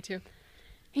is for me too.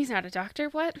 He's not a doctor.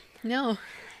 What? No.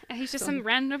 He's just some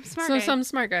random smart guy. Some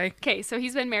smart guy. Okay, so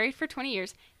he's been married for 20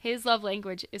 years. His love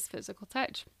language is physical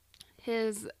touch.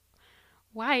 His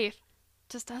wife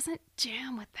just doesn't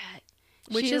jam with that.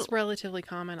 Which is relatively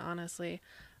common, honestly.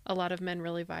 A lot of men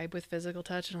really vibe with physical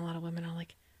touch, and a lot of women are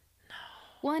like, no.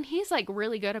 Well, and he's like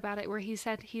really good about it, where he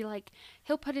said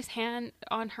he'll put his hand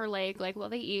on her leg like while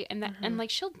they eat, and that and like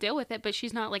she'll deal with it, but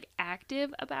she's not like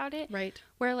active about it. Right.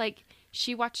 Where like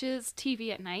she watches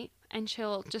TV at night, and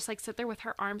she'll just like sit there with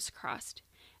her arms crossed,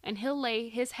 and he'll lay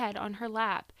his head on her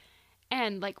lap,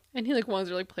 and he like wants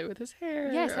to like play with his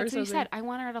hair. Yes, that's what he said. I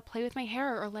want her to play with my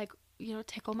hair or like, you know,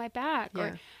 tickle my back,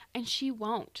 and she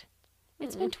won't.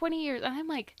 It's been 20 years, and I'm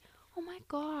like, oh my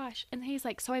gosh. And he's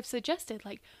like, so I've suggested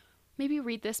like maybe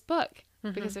read this book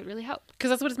because it really helped.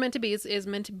 Because that's what it's meant to be. It's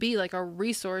meant to be like a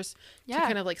resource to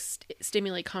kind of like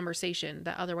stimulate conversation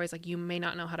that otherwise like you may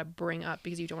not know how to bring up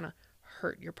because you don't want to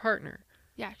hurt your partner.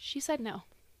 Yeah, she said no.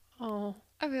 Oh.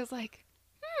 I was like,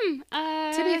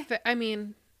 To be fair, I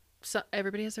mean, so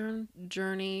everybody has their own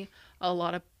journey. A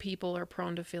lot of people are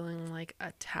prone to feeling like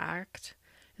attacked.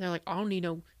 And they're like, I don't need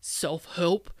no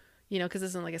self-help. You know, because this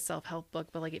isn't like a self-help book,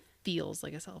 but like it feels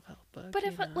like a self-help book. But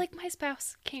if like my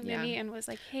spouse came to me and was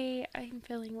like, hey, I'm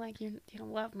feeling like you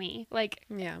don't love me. Like,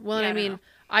 yeah. Well, I mean,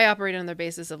 I operate on the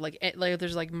basis of like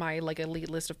there's like my like elite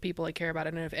list of people I care about.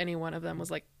 And if any one of them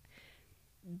was like,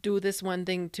 do this one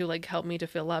thing to like help me to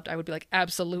feel loved, I would be like,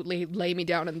 absolutely, lay me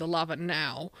down in the lava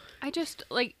now. I just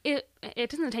like it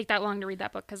doesn't take that long to read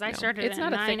that book because I started at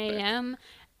 9 a.m.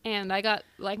 and I got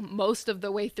like most of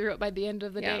the way through it by the end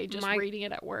of the day just reading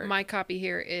it at work. My copy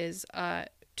here is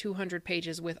 200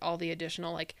 pages with all the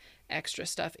additional like extra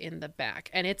stuff in the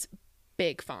back, and it's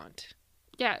big font.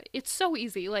 Yeah, it's so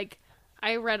easy. Like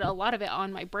I read a lot of it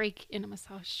on my break in a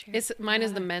massage chair. Mine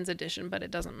is the men's edition, but it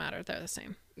doesn't matter. They're the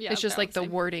same. Yeah, it's just like the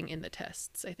wording in the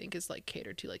tests, I think, is like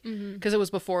catered to like because it was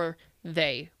before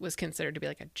they was considered to be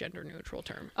like a gender neutral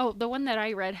term. Oh, the one that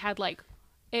I read had like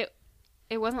it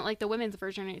wasn't like the women's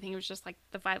version or anything. It was just like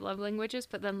the 5 love languages,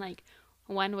 but then like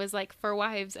one was like for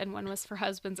wives and one was for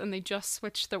husbands, and they just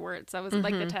switched the words. That was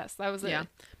like the test. That was it.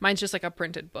 Mine's just like a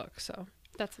printed book, so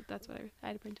that's what I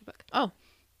had a printed book. Oh.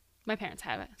 My parents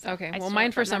have it. So okay. Well,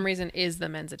 mine for some reason is the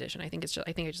men's edition. I think I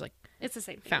just like it's the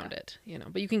same thing. Found it, you know.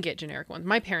 But you can get generic ones.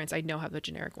 My parents, I know, have the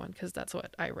generic one because that's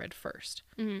what I read first.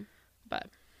 But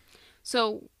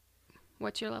so,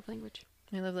 what's your love language?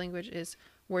 My love language is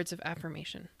words of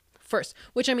affirmation first.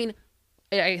 Which I mean,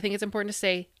 I think it's important to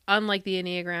say, unlike the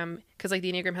Enneagram, because like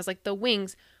the Enneagram has like the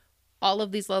wings. All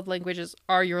of these love languages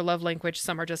are your love language.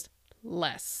 Some are just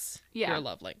less your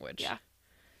love language. Yeah.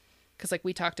 Because like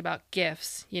we talked about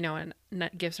gifts, you know, and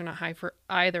gifts are not high for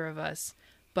either of us,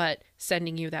 but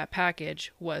sending you that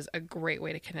package was a great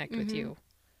way to connect with you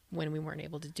when we weren't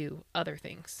able to do other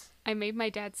things. I made my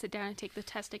dad sit down and take the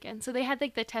test again. So they had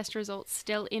like the test results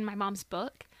still in my mom's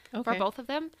book for both of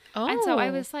them. Oh. And so I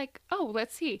was like, oh,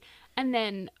 let's see. And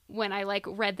then when I like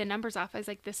read the numbers off, I was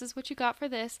like, this is what you got for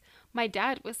this. My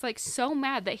dad was like so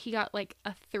mad that he got like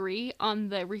a 3 on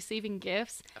the receiving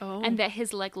gifts and that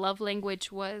his like love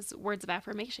language was words of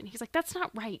affirmation. He's like, that's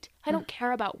not right. I don't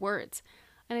care about words.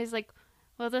 And he's like,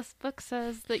 well, this book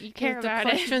says that you care about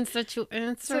the questions that you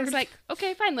answered. So it's like,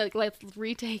 okay, fine. Like, let's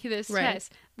retake this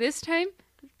test. This time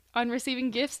on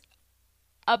receiving gifts,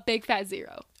 a big fat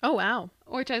 0. Oh, wow.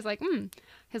 Which I was like,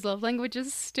 his love language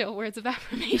is still words of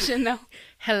affirmation, though.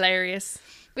 Hilarious.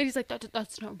 But he's like,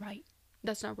 that's not right.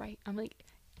 That's not right. I'm like,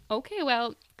 okay,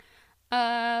 well,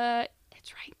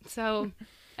 it's right. So,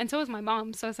 and so was my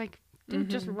mom. So I was like, dude,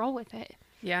 just roll with it.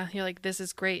 Yeah, you're like, this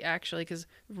is great, actually, because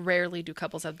rarely do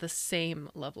couples have the same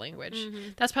love language.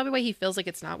 That's probably why he feels like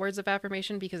it's not words of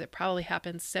affirmation, because it probably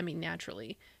happens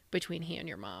semi-naturally between he and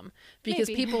your mom. Because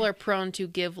people are prone to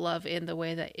give love in the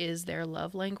way that is their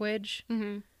love language.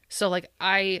 So, like,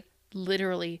 I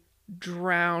literally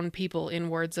drown people in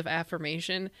words of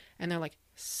affirmation, and they're like,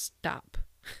 stop.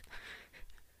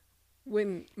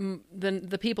 When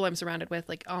the people I'm surrounded with,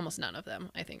 like, almost none of them,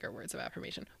 I think, are words of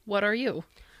affirmation. What are you?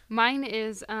 Mine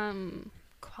is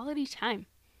quality time,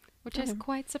 which I was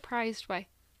quite surprised by.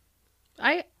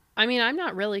 I mean, I'm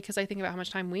not really, because I think about how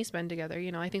much time we spend together.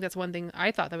 You know, I think that's one thing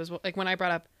I thought that was, like, when I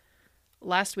brought up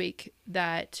last week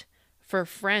that for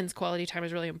friends, quality time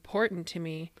is really important to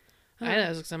me. I know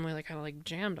that was something like kind of like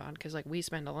jammed on, because like we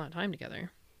spend a lot of time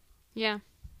together. Yeah.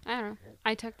 I don't know.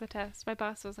 I took the test. My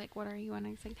boss was like, what are you? And I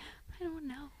was like, I don't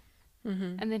know.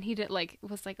 And then he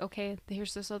was like, okay,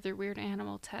 here's this other weird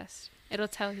animal test. It'll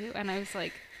tell you. And I was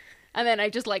like, And then I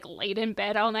just like laid in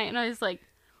bed all night and I was like,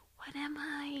 what am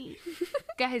I?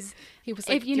 Guys, he was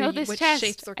like, if you know this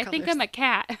test, I think I'm a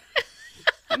cat.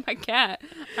 I'm a cat.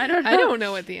 I don't know. I don't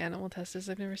know what the animal test is.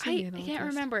 I've never seen the animal test. I can't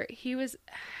remember. He was...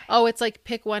 Oh, it's like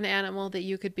pick one animal that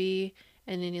you could be,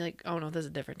 and then you're like, oh no, this is a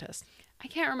different test. I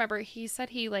can't remember. He said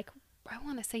he like, I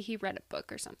want to say he read a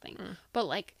book or something. But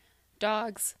like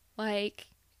dogs like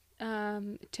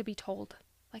to be told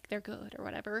like they're good or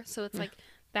whatever. So it's like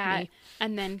that. Me.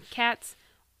 And then cats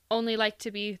only like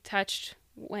to be touched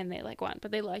when they like want,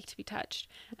 but they like to be touched.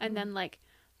 And then like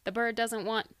the bird doesn't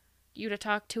want you to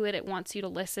talk to it, it wants you to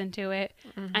listen to it.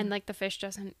 And like the fish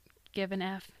doesn't give an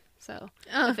F, so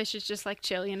the fish is just like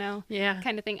chill, you know,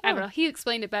 kind of thing. I don't know, he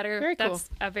explained it better. Very cool. That's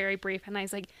a very brief, and I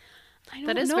was like, I don't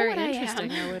that is know very what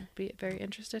interesting. I am. I would be very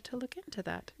interested to look into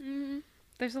that.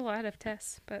 There's a lot of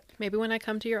tests, but maybe when I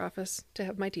come to your office to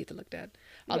have my teeth looked at,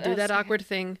 I'll do that awkward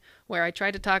thing where I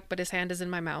try to talk but his hand is in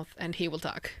my mouth and he will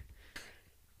talk.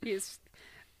 He's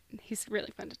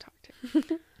really fun to talk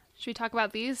to. Should we talk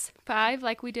about these 5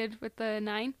 like we did with the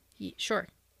 9? Sure.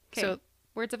 Okay. So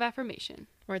words of affirmation.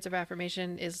 Words of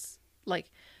affirmation is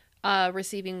like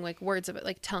receiving like words of it,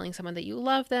 like telling someone that you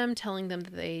love them, telling them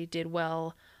that they did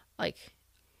well, like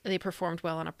they performed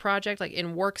well on a project. Like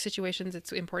in work situations,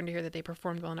 it's important to hear that they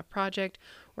performed well on a project,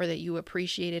 or that you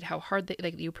appreciated how hard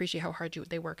you appreciate how hard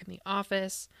they work in the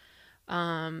office.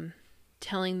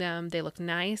 Telling them they look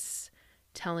nice,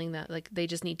 telling that like they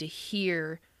just need to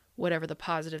hear whatever the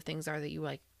positive things are that you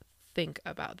like think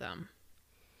about them.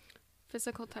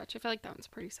 Physical touch. I feel like that one's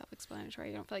pretty self-explanatory.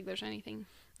 I don't feel like there's anything.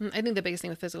 I think the biggest thing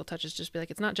with physical touch is just be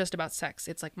like, it's not just about sex.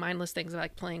 It's like mindless things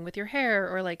like playing with your hair,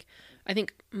 or like, I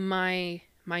think my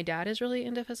dad is really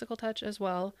into physical touch as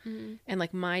well. And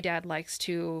like my dad likes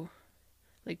to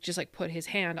like just like put his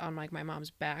hand on like my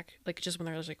mom's back, like just when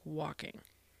they're just like walking.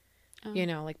 You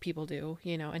know, like people do,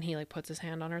 you know, and he like puts his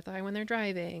hand on her thigh when they're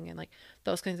driving, and like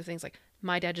those kinds of things. Like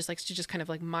my dad just likes to just kind of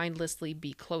like mindlessly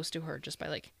be close to her just by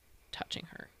like touching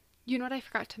her. You know what I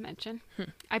forgot to mention?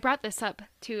 I brought this up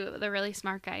to the really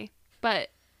smart guy, but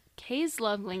Kay's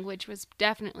love language was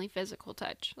definitely physical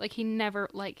touch. Like he never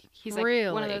like, he's like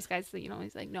really? One of those guys that, you know,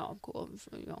 he's like, no, I'm cool.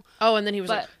 So, you know. Oh, and then he was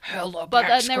like, hello, but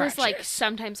then there was like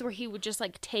sometimes where he would just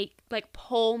like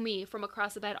pull me from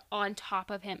across the bed on top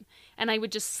of him, and I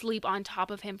would just sleep on top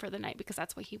of him for the night because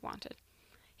that's what he wanted.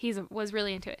 He was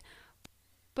really into it.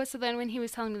 But so then when he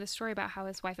was telling me the story about how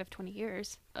his wife of 20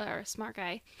 years, or a smart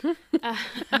guy,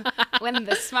 when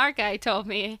the smart guy told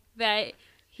me that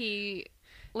he,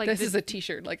 like... This is a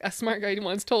t-shirt, like, a smart guy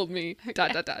once told me, ...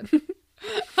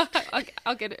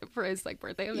 I'll get it for his, like,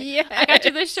 birthday. Like, yeah. I got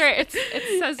you this shirt.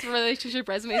 It says relationship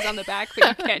resumes on the back,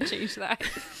 but you can't change that.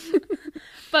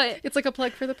 But it's like a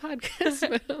plug for the podcast.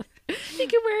 You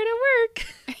can wear it at work.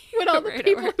 When all the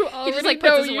people who already he just like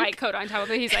puts his white coat on top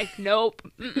of it. He's like, nope.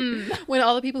 When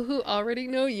all the people who already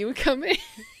know you come in.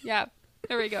 Yeah,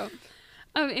 there we go.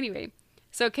 Anyway,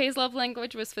 so Kay's love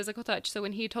language was physical touch. So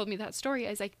when he told me that story, I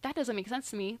was like, that doesn't make sense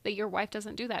to me that your wife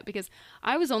doesn't do that, because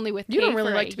I was only with Kay for a year. You don't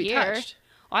really like to be touched.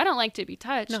 Well, I don't like to be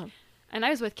touched. No. And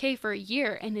I was with Kay for a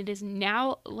year, and it is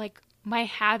now like my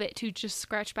habit to just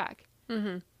scratch back.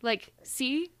 Like,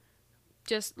 see,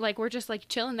 just like we're just like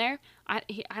chilling there. I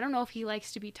don't know if he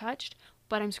likes to be touched,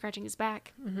 but I'm scratching his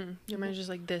back. Your mind's just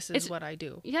like, this is what I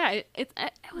do. Yeah, it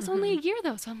was only a year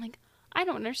though, so I'm like, I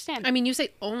don't understand. I mean, you say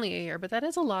only a year, but that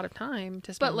is a lot of time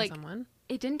to spend with someone.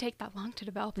 It didn't take that long to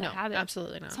develop that habit.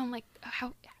 Absolutely not. So I'm like,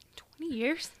 how 20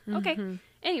 years? Okay.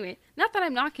 Anyway, not that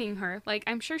I'm knocking her. Like,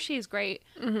 I'm sure she's great,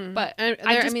 but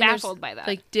I'm just baffled by that.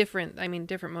 Like different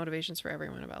motivations for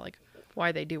everyone about like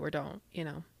why they do or don't, you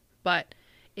know. But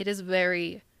it is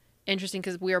very interesting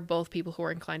because we are both people who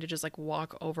are inclined to just like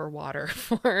walk over water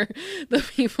for the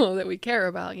people that we care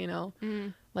about, you know.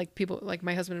 Like people, like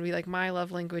my husband would be like, my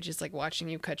love language is like watching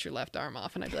you cut your left arm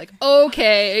off, and I'd be like,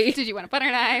 okay. Did you want a butter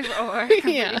knife or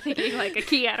yeah, are you thinking like a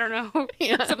key? I don't know.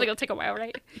 Yeah. Something will take a while,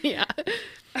 right? Yeah,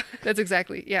 that's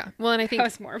exactly Well, and I think that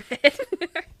was morbid.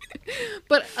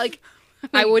 But like,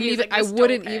 I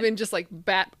wouldn't even just like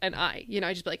bat an eye, you know.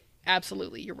 I just be like,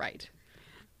 absolutely, you're right.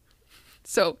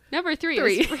 So number 3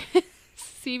 is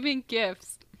receiving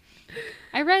gifts.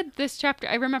 I read this chapter.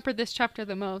 I remember this chapter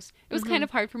the most. It was kind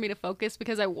of hard for me to focus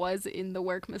because I was in the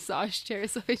work massage chair.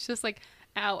 So it's just like,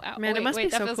 ow. Man, it must be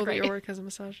so cool that your work has a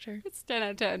massage chair. It's 10 out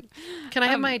of 10. Can I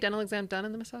have my dental exam done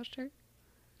in the massage chair?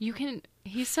 You can.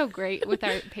 He's so great with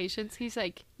our patients. He's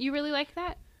like, you really like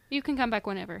that? You can come back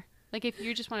whenever. Like if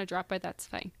you just want to drop by, that's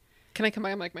fine. Can I come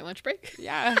by on like my lunch break?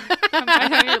 Yeah. Come by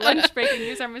on your lunch break and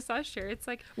use our massage chair. It's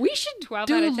like we should 12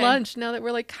 do lunch now that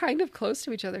we're like kind of close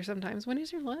to each other sometimes. When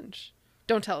is your lunch?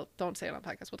 Don't say it on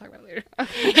podcast. We'll talk about it later.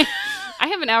 Okay. I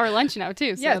have an hour lunch now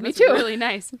too, so yeah, me that's too. really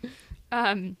nice.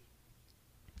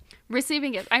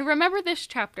 Receiving gifts. I remember this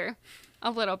chapter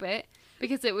a little bit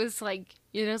because it was like,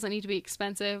 it doesn't need to be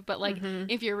expensive, but like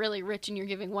if you're really rich and you're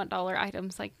giving $1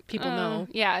 items, like people know.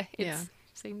 Yeah, it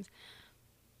seems,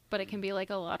 but it can be like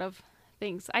a lot of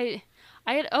things. I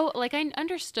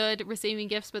understood receiving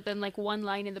gifts, but then like one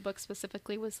line in the book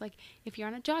specifically was like, if you're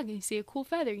on a jog and you see a cool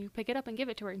feather, you pick it up and give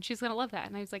it to her, and she's gonna love that.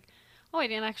 And I was like, oh, I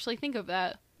didn't actually think of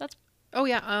that. That's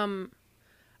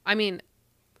I mean,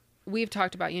 we've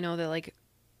talked about, that like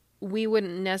we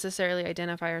wouldn't necessarily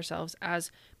identify ourselves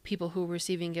as people who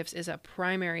receiving gifts is a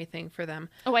primary thing for them.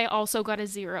 Oh, I also got a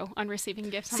 0 on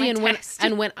receiving gifts. See,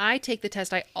 and when I take the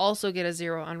test, I also get a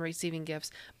 0 on receiving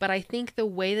gifts. But I think the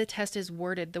way the test is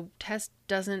worded, the test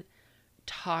doesn't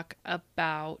talk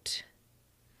about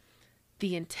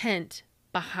the intent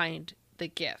behind the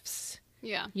gifts.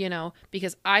 Yeah.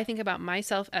 Because I think about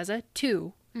myself as a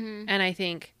 2, and I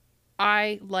think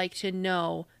I like to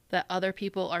know that other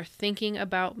people are thinking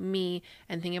about me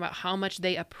and thinking about how much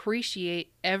they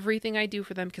appreciate everything I do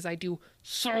for them, because I do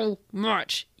so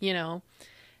much,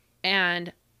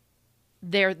 and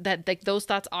those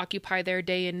thoughts occupy their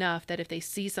day enough that if they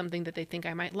see something that they think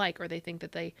I might like, or they think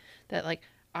that they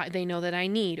know that I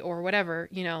need, or whatever,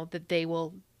 that they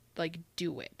will like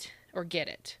do it or get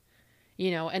it,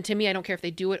 and to me, I don't care if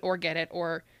they do it or get it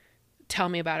or tell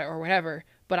me about it or whatever,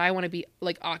 but I want to be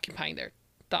like occupying their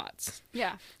thoughts.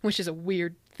 Yeah. Which is a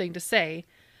weird thing to say,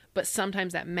 but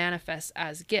sometimes that manifests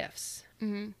as gifts.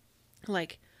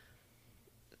 Like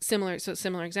similar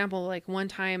example, like one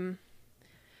time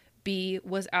B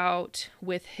was out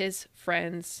with his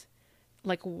friends,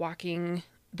 like walking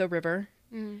the river,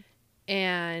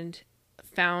 and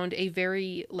found a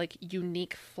very like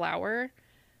unique flower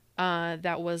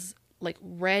that was like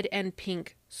red and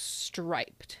pink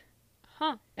striped.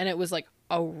 And it was like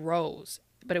a rose,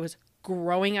 but it was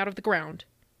growing out of the ground,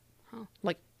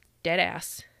 like dead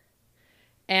ass.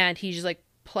 And he just like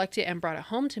plucked it and brought it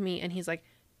home to me, and he's like,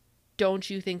 don't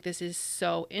you think this is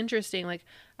so interesting? Like,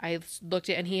 I looked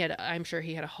at, and I'm sure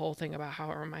he had a whole thing about how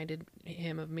it reminded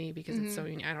him of me because it's so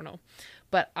unique. I don't know,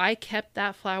 but I kept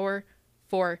that flower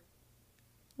for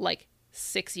like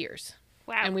 6 years.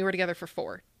 Wow. And we were together for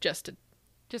 4, just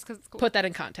because it's cool. Put that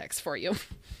in context for you.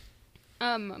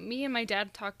 Me and my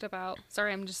dad talked about,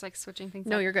 sorry, I'm just like switching things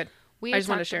up. No, you're good. I just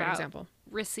wanted to share an example.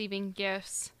 Receiving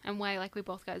gifts and why like we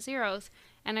both got 0s.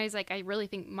 And I was like, I really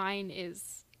think mine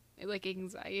is like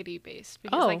anxiety based,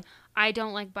 because like I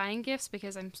don't like buying gifts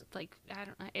because I'm like, I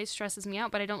don't know, it stresses me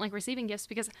out, but I don't like receiving gifts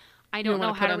because I don't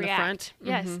know how to react.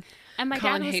 Yes. And my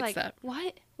dad was like, that.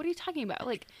 What are you talking about?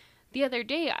 Like the other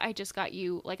day I just got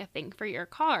you like a thing for your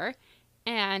car,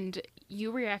 and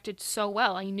you reacted so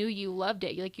well. I knew you loved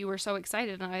it. Like you were so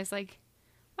excited, and I was like,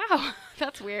 wow,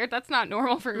 that's weird. That's not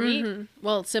normal for me.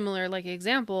 Well, similar like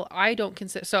example, I don't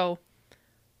consider, so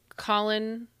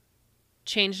Colin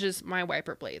changes my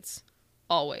wiper blades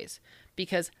always,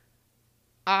 because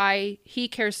he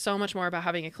cares so much more about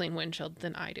having a clean windshield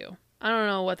than I do. I don't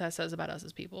know what that says about us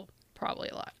as people. Probably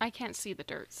a lot. I can't see the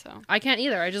dirt, so I can't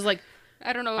either. I just like,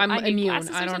 I don't know. I'm immune.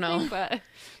 I don't know.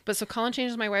 But so Colin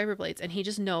changes my wiper blades, and he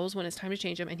just knows when it's time to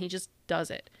change them, and he just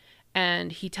does it.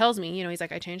 And he tells me, he's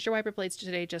like, I changed your wiper blades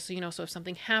today just so you know, so if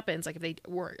something happens, like if they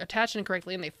were attached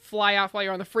incorrectly and they fly off while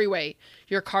you're on the freeway,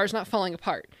 your car's not falling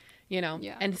apart,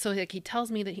 Yeah. And so like he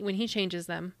tells me that when he changes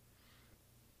them,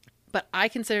 but I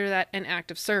consider that an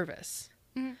act of service.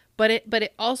 But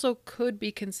it also could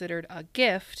be considered a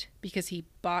gift because he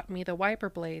bought me the wiper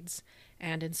blades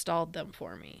and installed them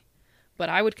for me. But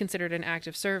I would consider it an act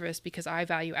of service because I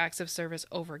value acts of service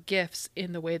over gifts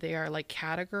in the way they are like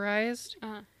categorized.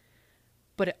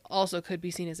 But it also could be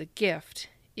seen as a gift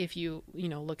if you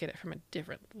look at it from a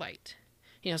different light.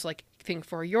 So like think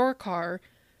for your car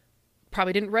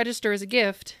probably didn't register as a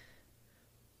gift,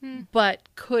 but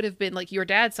could have been like your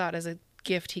dad saw it as a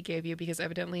gift he gave you because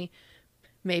evidently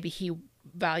maybe he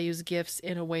values gifts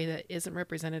in a way that isn't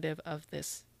representative of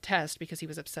this test because he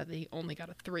was upset that he only got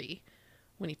a 3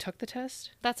 when he took the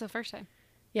test. That's the first time.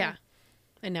 Yeah.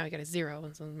 And now he got a 0,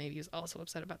 and so maybe he was also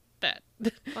upset about that.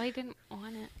 Well, he didn't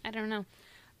want it. I don't know.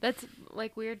 That's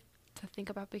like weird to think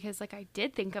about because like I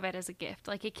did think of it as a gift.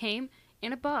 Like it came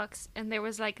in a box and there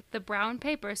was like the brown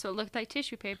paper, so it looked like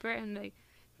tissue paper, and they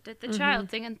did the child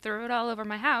thing and threw it all over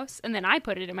my house, and then I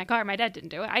put it in my car. My dad didn't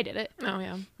do it. I did it. Oh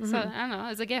yeah. So I don't know. It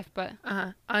was a gift, but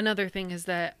another thing is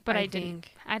that I didn't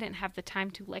have the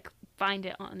time to like find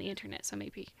it on the internet. So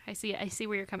maybe I see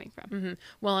where you're coming from.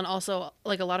 Well, and also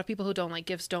like a lot of people who don't like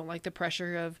gifts don't like the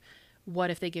pressure of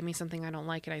what if they give me something I don't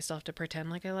like and I still have to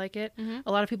pretend like I like it? Mm-hmm.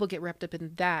 A lot of people get wrapped up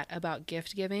in that about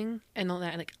gift giving, and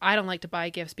like, I don't like to buy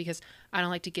gifts because I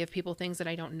don't like to give people things that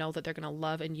I don't know that they're going to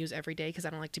love and use every day, because I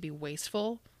don't like to be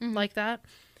wasteful like that.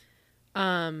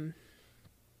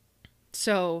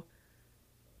 So,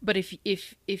 but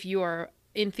if you are,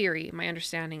 in theory, my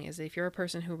understanding is if you're a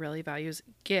person who really values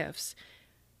gifts,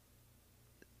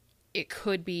 it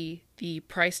could be the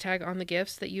price tag on the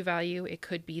gifts that you value. It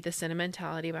could be the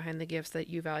sentimentality behind the gifts that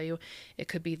you value. It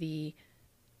could be the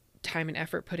time and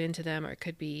effort put into them, or it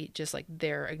could be just like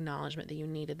their acknowledgement that you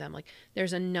needed them. Like,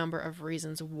 there's a number of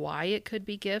reasons why it could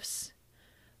be gifts,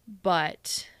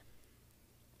 but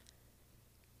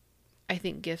I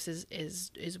think gifts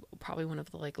is probably one of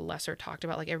the like lesser talked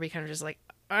about. Like, everybody kind of just like,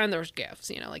 and there's gifts,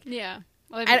 you know, like, yeah.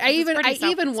 Well, I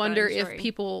even wonder if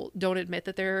people don't admit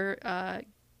that their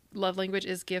love language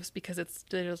is gifts because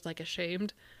they're just like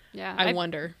ashamed. Yeah, I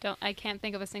wonder. I can't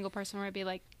think of a single person where I'd be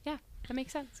like, yeah, that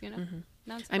makes sense, you know. Mm-hmm.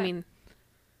 No, it's I mean,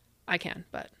 I can,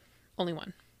 but only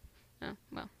one. Oh,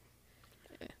 well.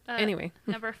 Anyway,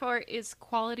 number 4 is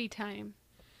quality time.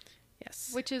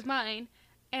 Yes, Which is mine,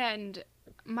 and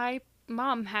my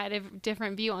mom had a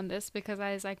different view on this, because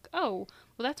I was like, oh,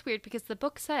 well, that's weird, because the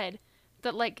book said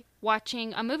that, like,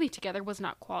 watching a movie together was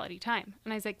not quality time.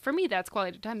 And I was like, for me, that's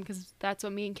quality time, because that's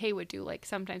what me and Kay would do. Like,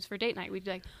 sometimes for date night, we'd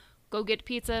like go get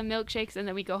pizza, milkshakes, and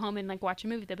then we go home and like watch a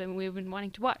movie that we've been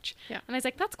wanting to watch. Yeah. And I was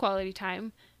like, that's quality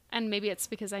time. And maybe it's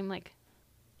because I'm like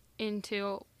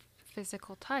into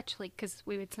physical touch, like, because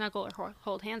we would snuggle or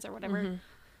hold hands or whatever. Mm-hmm.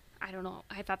 I don't know.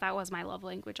 I thought that was my love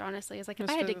language, honestly. It's like, if It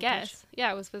was I had to physical guess, touch.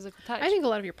 yeah, it was physical touch. I think a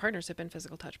lot of your partners have been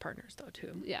physical touch partners though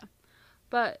too. Yeah.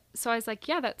 But so I was like,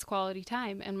 yeah, that's quality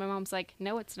time. And my mom's like,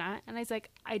 no, it's not. And I was like,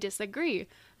 I disagree,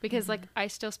 because like I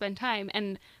still spend time,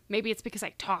 and maybe it's because I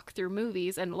talk through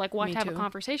movies and like want Me to have too. a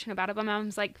conversation about it. But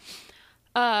mom's like,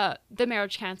 the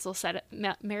marriage counselor said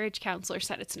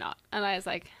it's not. And I was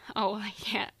like, oh, I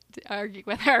can't argue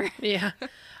with her. Yeah.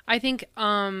 I think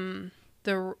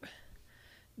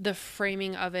the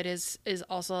framing of it is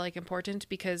also like important,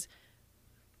 because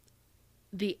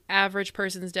the average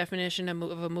person's definition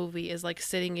of a movie is like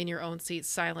sitting in your own seat,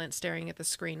 silent, staring at the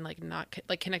screen, like not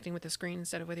like connecting with the screen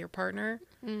instead of with your partner.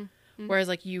 Mm-hmm. Whereas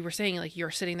like you were saying, like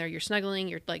you're sitting there, you're snuggling,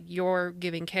 you're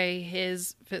giving Kay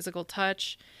his physical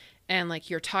touch, and like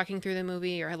you're talking through the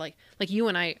movie, or like you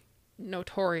and I,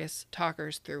 notorious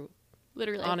talkers through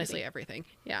Literally honestly everything.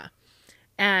 Yeah.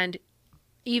 And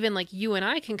even like you and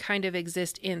I can kind of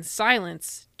exist in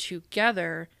silence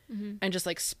together, mm-hmm. and just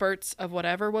like spurts of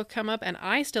whatever will come up, and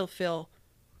I still feel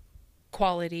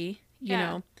quality, you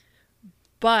know.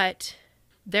 But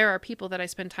there are people that I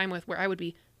spend time with where I would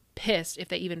be pissed if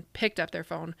they even picked up their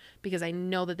phone, because I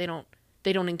know that they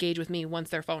don't engage with me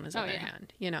once their phone is in their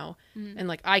hand, you know. Mm-hmm. And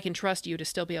like I can trust you to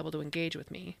still be able to engage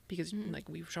with me, because like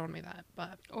we've shown me that.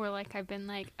 But or like I've been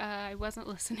like, I wasn't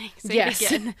listening, say yes.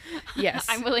 it again. Yes.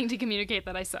 I'm willing to communicate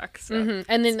that I suck, so. Mm-hmm.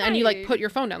 And then and you like put your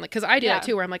phone down, like, because I do that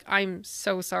too, where I'm like, I'm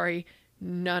so sorry,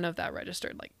 none of that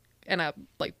registered, like, and I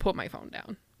like put my phone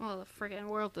down. Well, the friggin'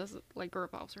 world does like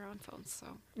revolves around phones, so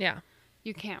yeah,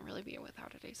 you can't really be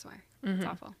without it, I swear. Mm-hmm. It's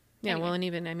awful. Yeah, Anyway. well, and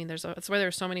even, I mean, that's why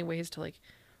there's so many ways to like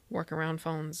work around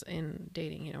phones in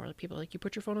dating, you know, where people are like, you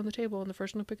put your phone on the table and the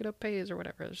first one to pick it up pays, or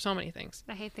whatever. There's so many things.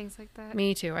 I hate things like that.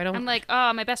 Me too. I'm like,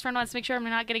 oh, my best friend wants to make sure I'm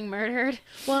not getting murdered.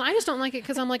 Well, I just don't like it,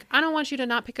 because I'm like, I don't want you to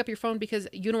not pick up your phone because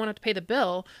you don't want to have to pay the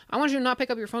bill. I want you to not pick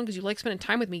up your phone because you like spending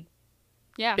time with me.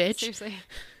 Yeah, bitch. Seriously.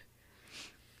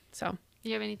 So,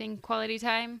 you have anything quality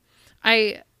time?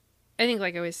 I think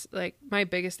like I always, like my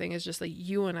biggest thing is just like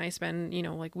you and I spend, you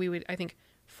know, like I think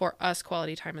for us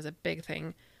quality time is a big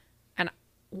thing, and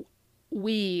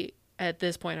we at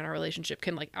this point in our relationship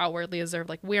can like outwardly observe,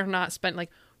 like we are not spent, like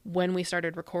when we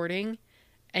started recording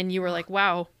and you were like,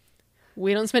 wow,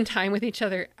 we don't spend time with each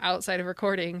other outside of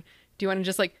recording. Do you want to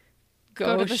just like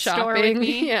go to the shopping? store with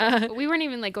me? Yeah. We weren't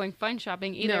even like going fun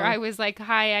shopping either. No. I was like,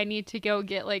 hi, I need to go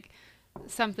get like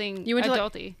something You went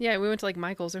adulty. to like, yeah, we went to like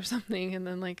Michael's or something, and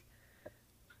then like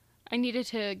I needed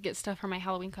to get stuff for my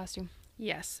Halloween costume.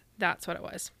 yes, that's what it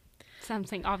was.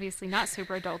 Something obviously not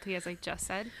super adulty, as I just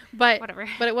said. But whatever.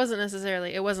 But it wasn't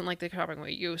like the shopping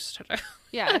we used to do.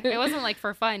 Yeah, it wasn't like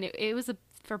for fun. It was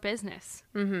for business.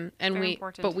 Mm-hmm. And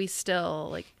important. we still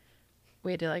like,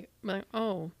 we had to like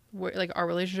oh, we're like, our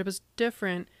relationship is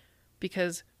different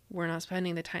because we're not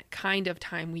spending the kind of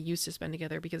time we used to spend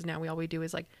together, because now all we do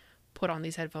is like put on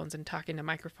these headphones and talk into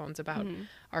microphones about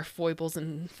our foibles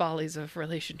and follies of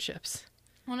relationships.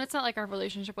 Well, it's not like our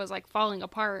relationship was like falling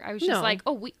apart. I was just like,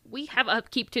 oh, we have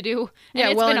upkeep to do. And yeah,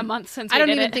 it's been a month since we did it. I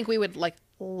don't even think we would like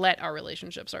let our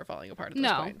relationship start falling apart at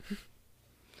this point.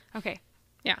 Okay.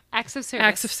 Yeah. Acts of service.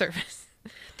 Acts of service.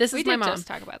 This is my mom. We did just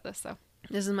talk about this, though.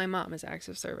 This is my mom, is acts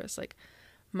of service. Like,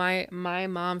 my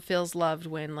mom feels loved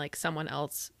when, like, someone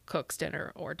else cooks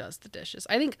dinner or does the dishes.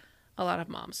 I think a lot of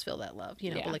moms feel that love,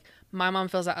 you know, but, like, my mom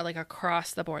feels that, like,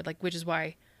 across the board, like, which is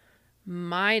why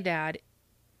my dad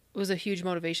was a huge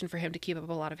motivation for him to keep up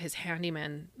a lot of his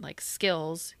handyman, like,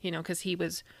 skills, you know, because he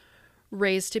was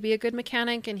raised to be a good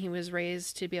mechanic, and he was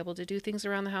raised to be able to do things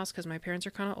around the house, because my parents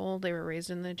are kind of old. They were raised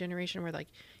in the generation where, like,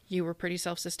 you were pretty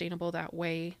self-sustainable that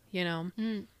way, you know.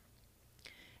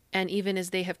 And even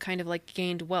as they have kind of, like,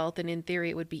 gained wealth, and in theory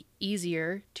it would be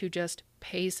easier to just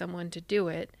pay someone to do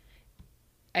it,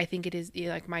 I think it is,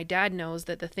 like, my dad knows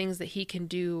that the things that he can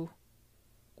do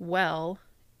well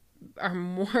are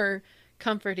more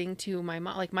comforting to my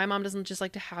mom. Like, my mom doesn't just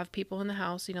like to have people in the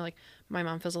house, you know, like, my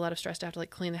mom feels a lot of stress to have to,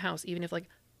 like, clean the house, even if, like,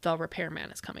 the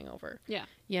repairman is coming over. Yeah.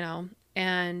 You know,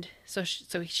 and so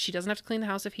she doesn't have to clean the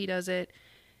house if he does it.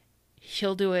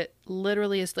 He'll do it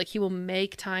literally, as, like, he will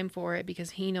make time for it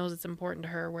because he knows it's important to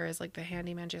her, whereas, like, the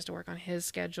handyman just has to work on his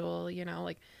schedule, you know,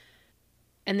 like,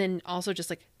 and then also just,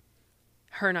 like,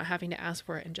 her not having to ask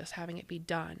for it and just having it be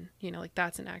done, you know, like,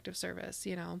 that's an act of service,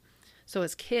 you know. So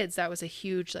as kids, that was a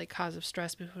huge, like, cause of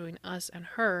stress between us and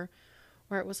her,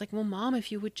 where it was like, well, Mom,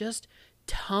 if you would just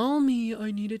tell me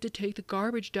I needed to take the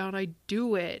garbage down, I'd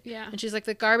do it. Yeah. And she's like,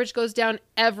 the garbage goes down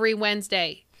every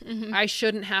Wednesday. I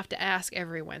shouldn't have to ask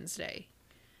every Wednesday.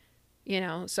 You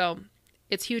know, so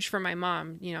it's huge for my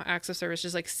mom, you know, acts of service,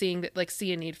 just, like, seeing that, like,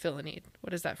 see a need, fill a need.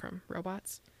 What is that from?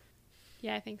 Robots?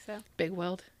 Yeah, I think so. Big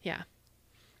World? Yeah.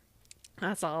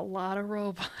 That's a lot of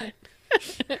robot.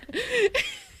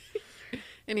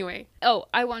 Anyway. Oh,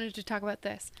 I wanted to talk about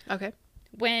this. Okay.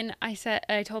 When I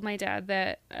told my dad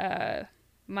that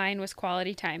mine was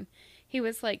quality time, he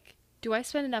was like, do I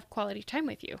spend enough quality time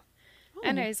with you? Oh.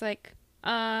 And I was like,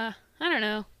 I don't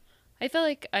know. I feel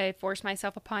like I forced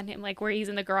myself upon him, like, where he's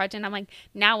in the garage and I'm like,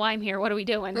 now I'm here. What are we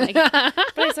doing? Like, but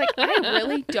I was like, I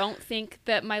really don't think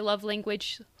that my love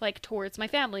language, like, towards my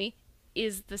family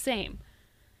is the same.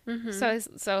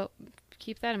 So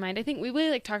keep that in mind. I think we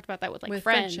really, like, talked about that with, like,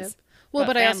 friends. Friendship. Well,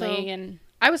 but I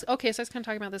was kind of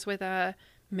talking about this with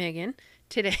Megan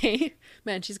today.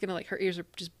 Man, she's gonna, like, her ears are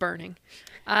just burning.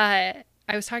 I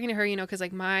was talking to her, you know, because,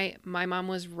 like, my mom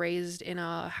was raised in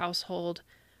a household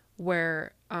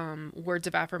where words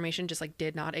of affirmation just, like,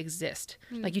 did not exist.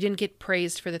 Like, you didn't get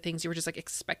praised for the things you were just, like,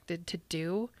 expected to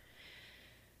do.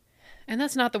 And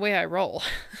that's not the way I roll.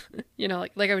 You know,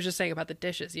 like I was just saying about the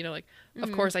dishes, you know, like,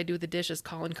 of course I do the dishes.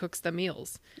 Colin cooks the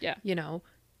meals. Yeah. You know,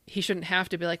 he shouldn't have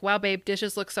to be like, wow, babe,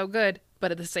 dishes look so good.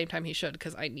 But at the same time, he should,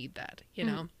 because I need that, you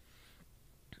know?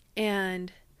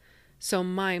 And so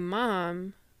my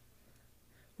mom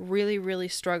really, really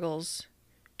struggles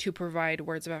to provide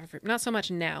words of affirmation. Not so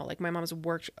much now. Like, my mom's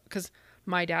worked, because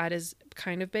my dad is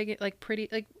kind of big, like, pretty,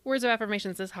 like, words of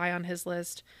affirmations is high on his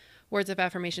list. Words of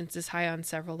affirmations is high on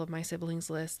several of my siblings'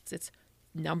 lists. It's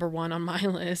number one on my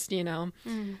list, you know?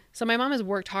 So my mom has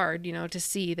worked hard, you know, to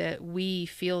see that we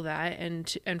feel that,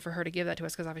 and for her to give that to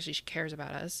us, because obviously she cares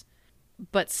about us.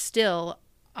 But still,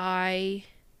 I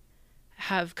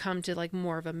have come to, like,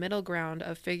 more of a middle ground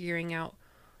of figuring out,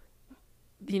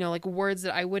 you know, like, words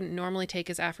that I wouldn't normally take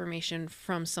as affirmation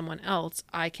from someone else,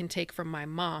 I can take from my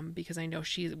mom, because I know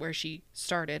she's where she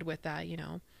started with that, you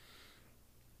know?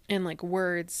 And, like,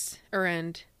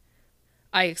 and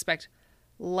I expect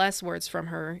less words from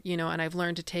her, you know, and I've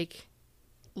learned to take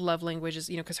love languages,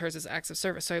 you know, because hers is acts of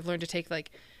service. So I've learned to take,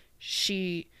 like,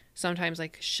 sometimes,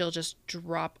 like, she'll just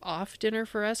drop off dinner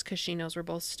for us because she knows we're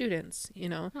both students, you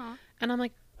know. Aww. And I'm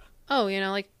like, oh, you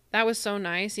know, like, that was so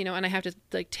nice, you know, and I have to,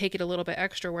 like, take it a little bit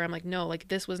extra, where I'm like, no, like,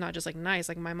 this was not just, like, nice.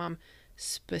 Like, my mom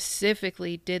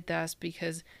specifically did this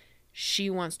because she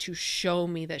wants to show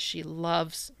me that she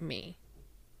loves me.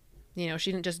 You know,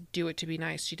 she didn't just do it to be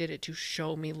nice. She did it to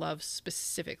show me love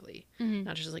specifically,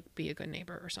 not just, like, be a good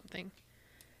neighbor or something.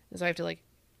 And so I have to, like,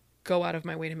 go out of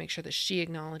my way to make sure that she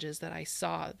acknowledges that I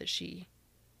saw that she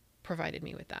provided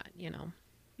me with that, you know.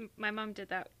 My mom did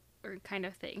that or kind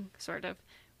of thing, sort of,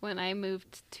 when I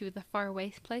moved to the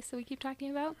faraway place that we keep talking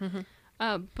about.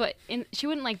 But she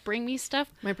wouldn't, like, bring me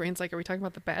stuff. My brain's like, are we talking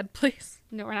about the bad place?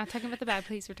 No, we're not talking about the bad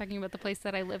place. We're talking about the place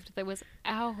that I lived that was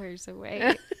hours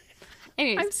away.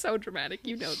 Anyways, I'm so dramatic.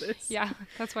 You know this. Yeah,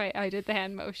 that's why I did the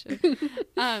hand motion.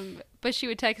 But she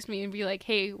would text me and be like,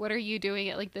 hey, what are you doing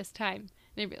at, like, this time?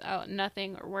 And I'd be like, oh,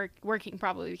 nothing, or working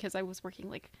probably, because I was working,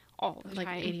 like, all the time.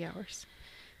 Like 80 hours.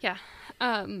 Yeah.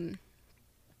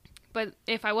 But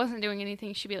if I wasn't doing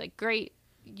anything, she'd be like, great,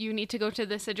 you need to go to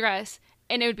this address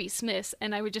and it would be Smith's,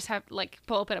 and I would just have like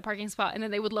pull up at a parking spot, and then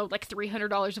they would load like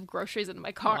 $300 of groceries into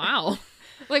my car. Wow.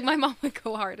 Like my mom would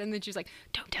go hard, and then she's like,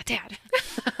 "Don't tell Dad."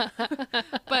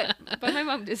 but my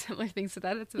mom did similar things to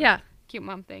that. It's a cute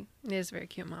mom thing. It is a very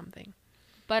cute mom thing.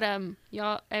 But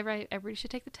y'all, everybody should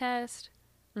take the test.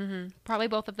 Mm-hmm. Probably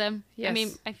both of them. Yes. I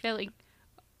mean, I feel like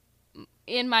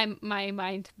in my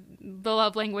mind, the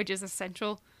love language is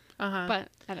essential. But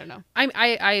I don't know.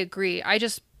 I agree. I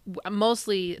just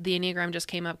mostly the Enneagram just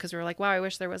came up because we were like, wow, I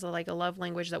wish there was a love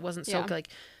language that wasn't so like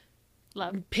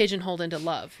love pigeonholed into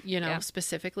love,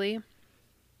 specifically.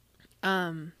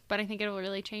 But I think it'll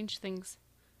really change things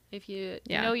if you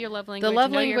know your love language.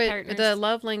 The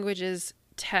love languages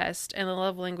test and the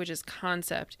love languages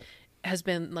concept has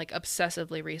been like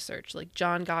obsessively researched. Like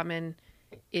John Gottman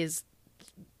is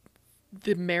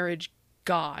the marriage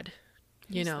god.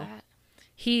 Who's that?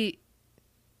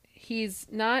 He's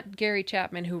not Gary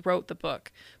Chapman who wrote the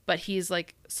book, but he's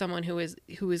like someone who is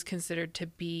considered to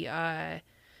be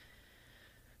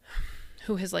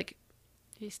who has like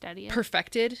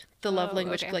perfected the love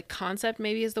language like concept,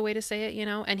 maybe is the way to say it,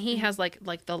 and he has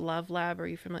like the love lab. Are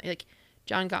you familiar? Like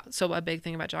so a big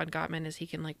thing about John Gottman is he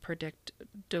can like predict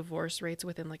divorce rates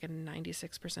within like a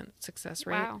 96% success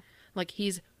rate. Wow. Like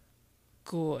he's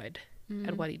good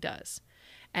at what he does.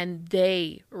 And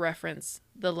they reference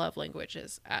the love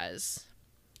languages as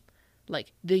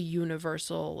like the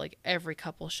universal, like every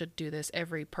couple should do this.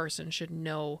 Every person should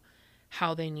know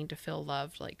how they need to feel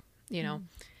loved. Like,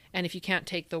 and if you can't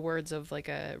take the words of like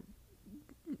a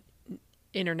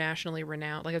internationally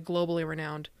renowned, like a globally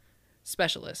renowned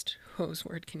specialist, whose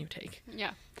word can you take?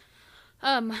 Yeah.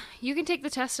 You can take the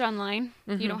test online.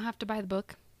 You don't have to buy the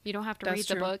book. You don't have to read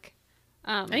the book.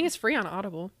 I think it's free on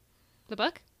Audible. The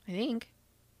book? I think.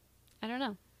 I don't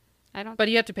know. But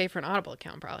you have to pay for an Audible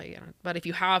account probably. But if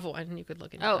you have one, you could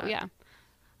look into that. Oh, yeah.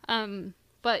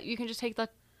 But you can just take the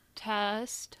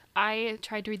test. I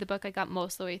tried to read the book. I got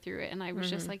most of the way through it, and I was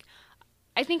just like,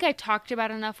 I think I talked about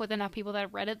enough with enough people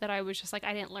that read it that I was just like,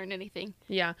 I didn't learn anything.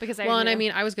 Yeah. Because I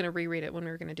I was going to reread it when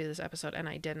we were going to do this episode, and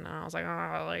I didn't. And I was like,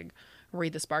 I'll like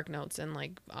read the Spark Notes and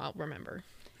like I'll remember.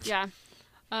 Yeah.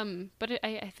 But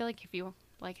I feel like if you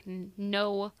like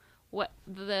know what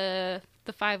the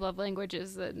 5 love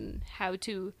languages and how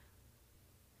to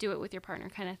do it with your partner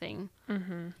kind of thing,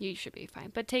 you should be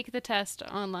fine. But take the test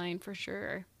online for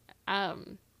sure.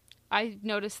 I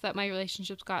noticed that my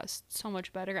relationships got so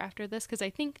much better after this because I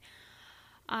think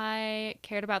I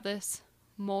cared about this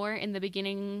more in the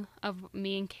beginning of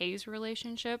me and Kay's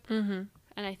relationship, and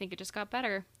I think it just got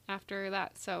better after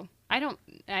that. So I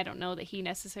don't know that he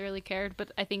necessarily cared,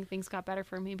 but I think things got better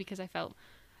for me because I felt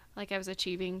like I was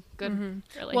achieving good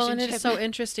relationship. Well, and it is so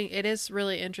interesting. It is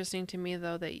really interesting to me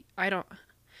though that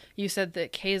you said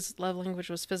that Kay's love language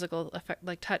was physical affect,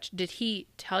 like touch. Did he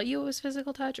tell you it was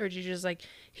physical touch, or did you just like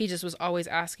he just was always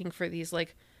asking for these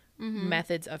like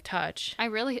methods of touch?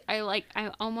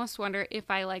 I almost wonder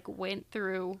if I like went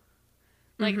through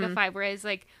like the 5 where I was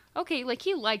like, okay, like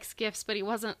he likes gifts, but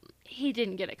he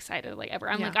didn't get excited like ever.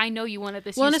 I'm like, I know you wanted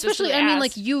this. Well, and especially, I mean,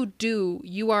 like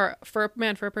you are for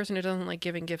a person who doesn't like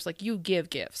giving gifts, like you give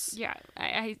gifts. Yeah.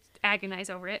 I agonize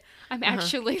over it. I'm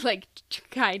actually like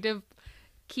kind of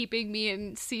keeping me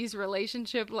and C's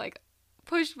relationship like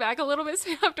pushed back a little bit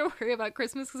so I don't have to worry about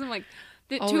Christmas because I'm like,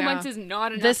 2 months is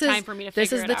not enough time for me to figure it out.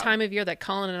 This is the time of year that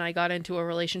Colin and I got into a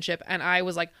relationship, and I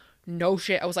was like, no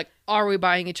shit. I was like, are we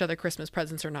buying each other Christmas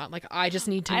presents or not? Like, I just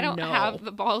need to know. I don't have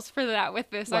the balls for that with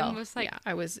this. Well, I'm just like, yeah,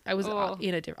 I was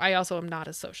in a different. I also am not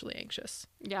as socially anxious.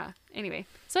 Yeah. Anyway,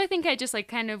 so I think I just like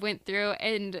kind of went through,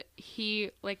 and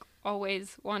he like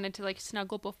always wanted to like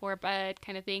snuggle before bed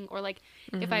kind of thing, or like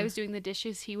if I was doing the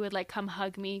dishes, he would like come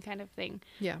hug me kind of thing.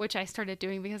 Yeah. Which I started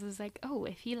doing because I was like, oh,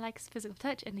 if he likes physical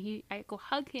touch and I go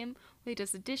hug him when he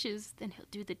does the dishes, then he'll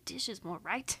do the dishes more,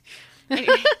 right?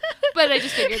 Anyway, but I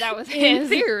just figured that was his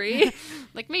theory.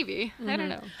 Like maybe. I don't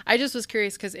know. I just was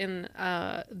curious because in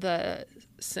the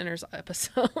Sinners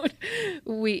episode,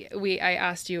 I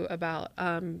asked you about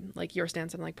like your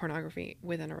stance on like pornography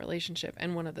within a relationship,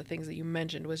 and one of the things that you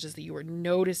mentioned was just that you were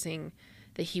noticing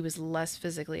that he was less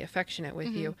physically affectionate with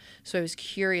you. So I was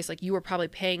curious, like you were probably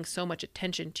paying so much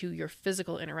attention to your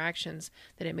physical interactions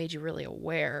that it made you really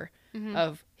aware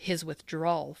of his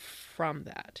withdrawal from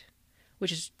that,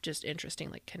 which is just interesting,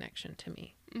 like connection to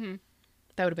me.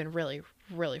 That would have been really,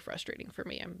 really frustrating for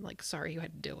me. I'm like, sorry you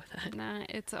had to deal with that. Nah,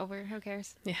 it's over. Who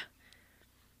cares? Yeah.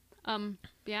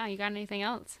 Yeah, you got anything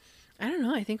else? I don't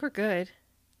know. I think we're good.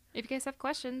 If you guys have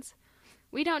questions,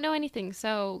 We don't know anything,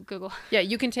 so Google. Yeah,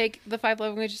 you can take the 5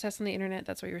 love languages test on the internet.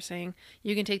 That's what you were saying.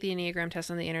 You can take the Enneagram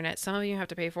test on the internet. Some of you have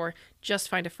to pay for. Just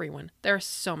find a free one. There are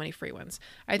so many free ones.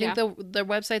 I think the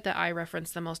website that I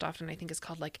reference the most often, I think, is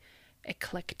called like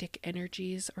Eclectic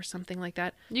Energies or something like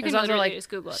that. You can literally just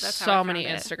Google it. That's so how I found many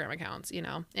it. Instagram accounts, you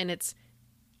know, and it's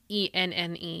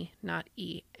ENNE, not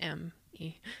EME.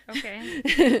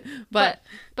 Okay. but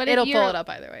it'll if pull it up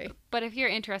either way. But if you're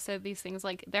interested in these things,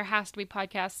 like there has to be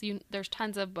podcasts. There's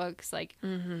tons of books. Like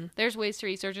there's ways to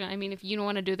research it. I mean, if you don't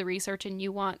want to do the research and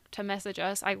you want to message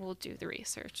us, I will do the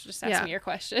research. Just ask me your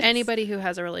questions. Anybody who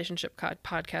has a relationship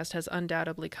podcast has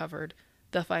undoubtedly covered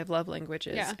the 5 love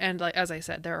languages. Yeah. And like, as I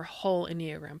said, there are whole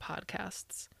Enneagram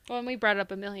podcasts. Well, and we brought it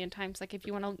up a million times. Like if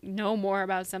you want to know more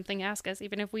about something, ask us.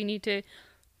 Even if we need to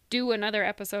do another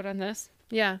episode on this.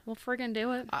 Yeah. We'll friggin'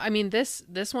 do it. I mean, this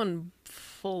one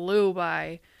flew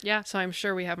by. Yeah. So I'm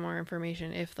sure we have more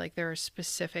information if like there are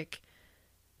specific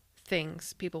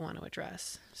things people want to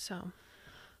address. So.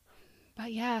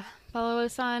 But yeah, follow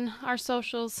us on our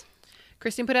socials.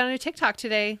 Christine put out a new TikTok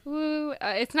today. Woo.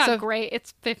 It's not great.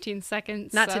 It's 15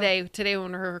 seconds. Not today. Today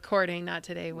when we're recording, not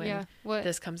today when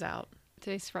this comes out.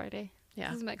 Today's Friday. Yeah.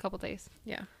 This has been a couple days.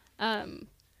 Yeah.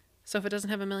 So if it doesn't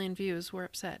have 1 million views, we're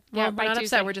upset. Yeah, well, we're not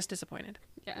upset. We're just disappointed.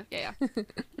 Yeah.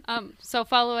 So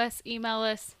follow us, email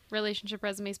us,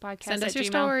 relationshipresumespodcast@gmail.com. Send us your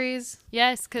stories.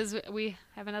 Yes, because we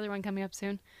have another one coming up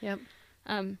soon. Yep.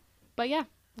 But yeah.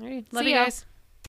 All right. Love you guys.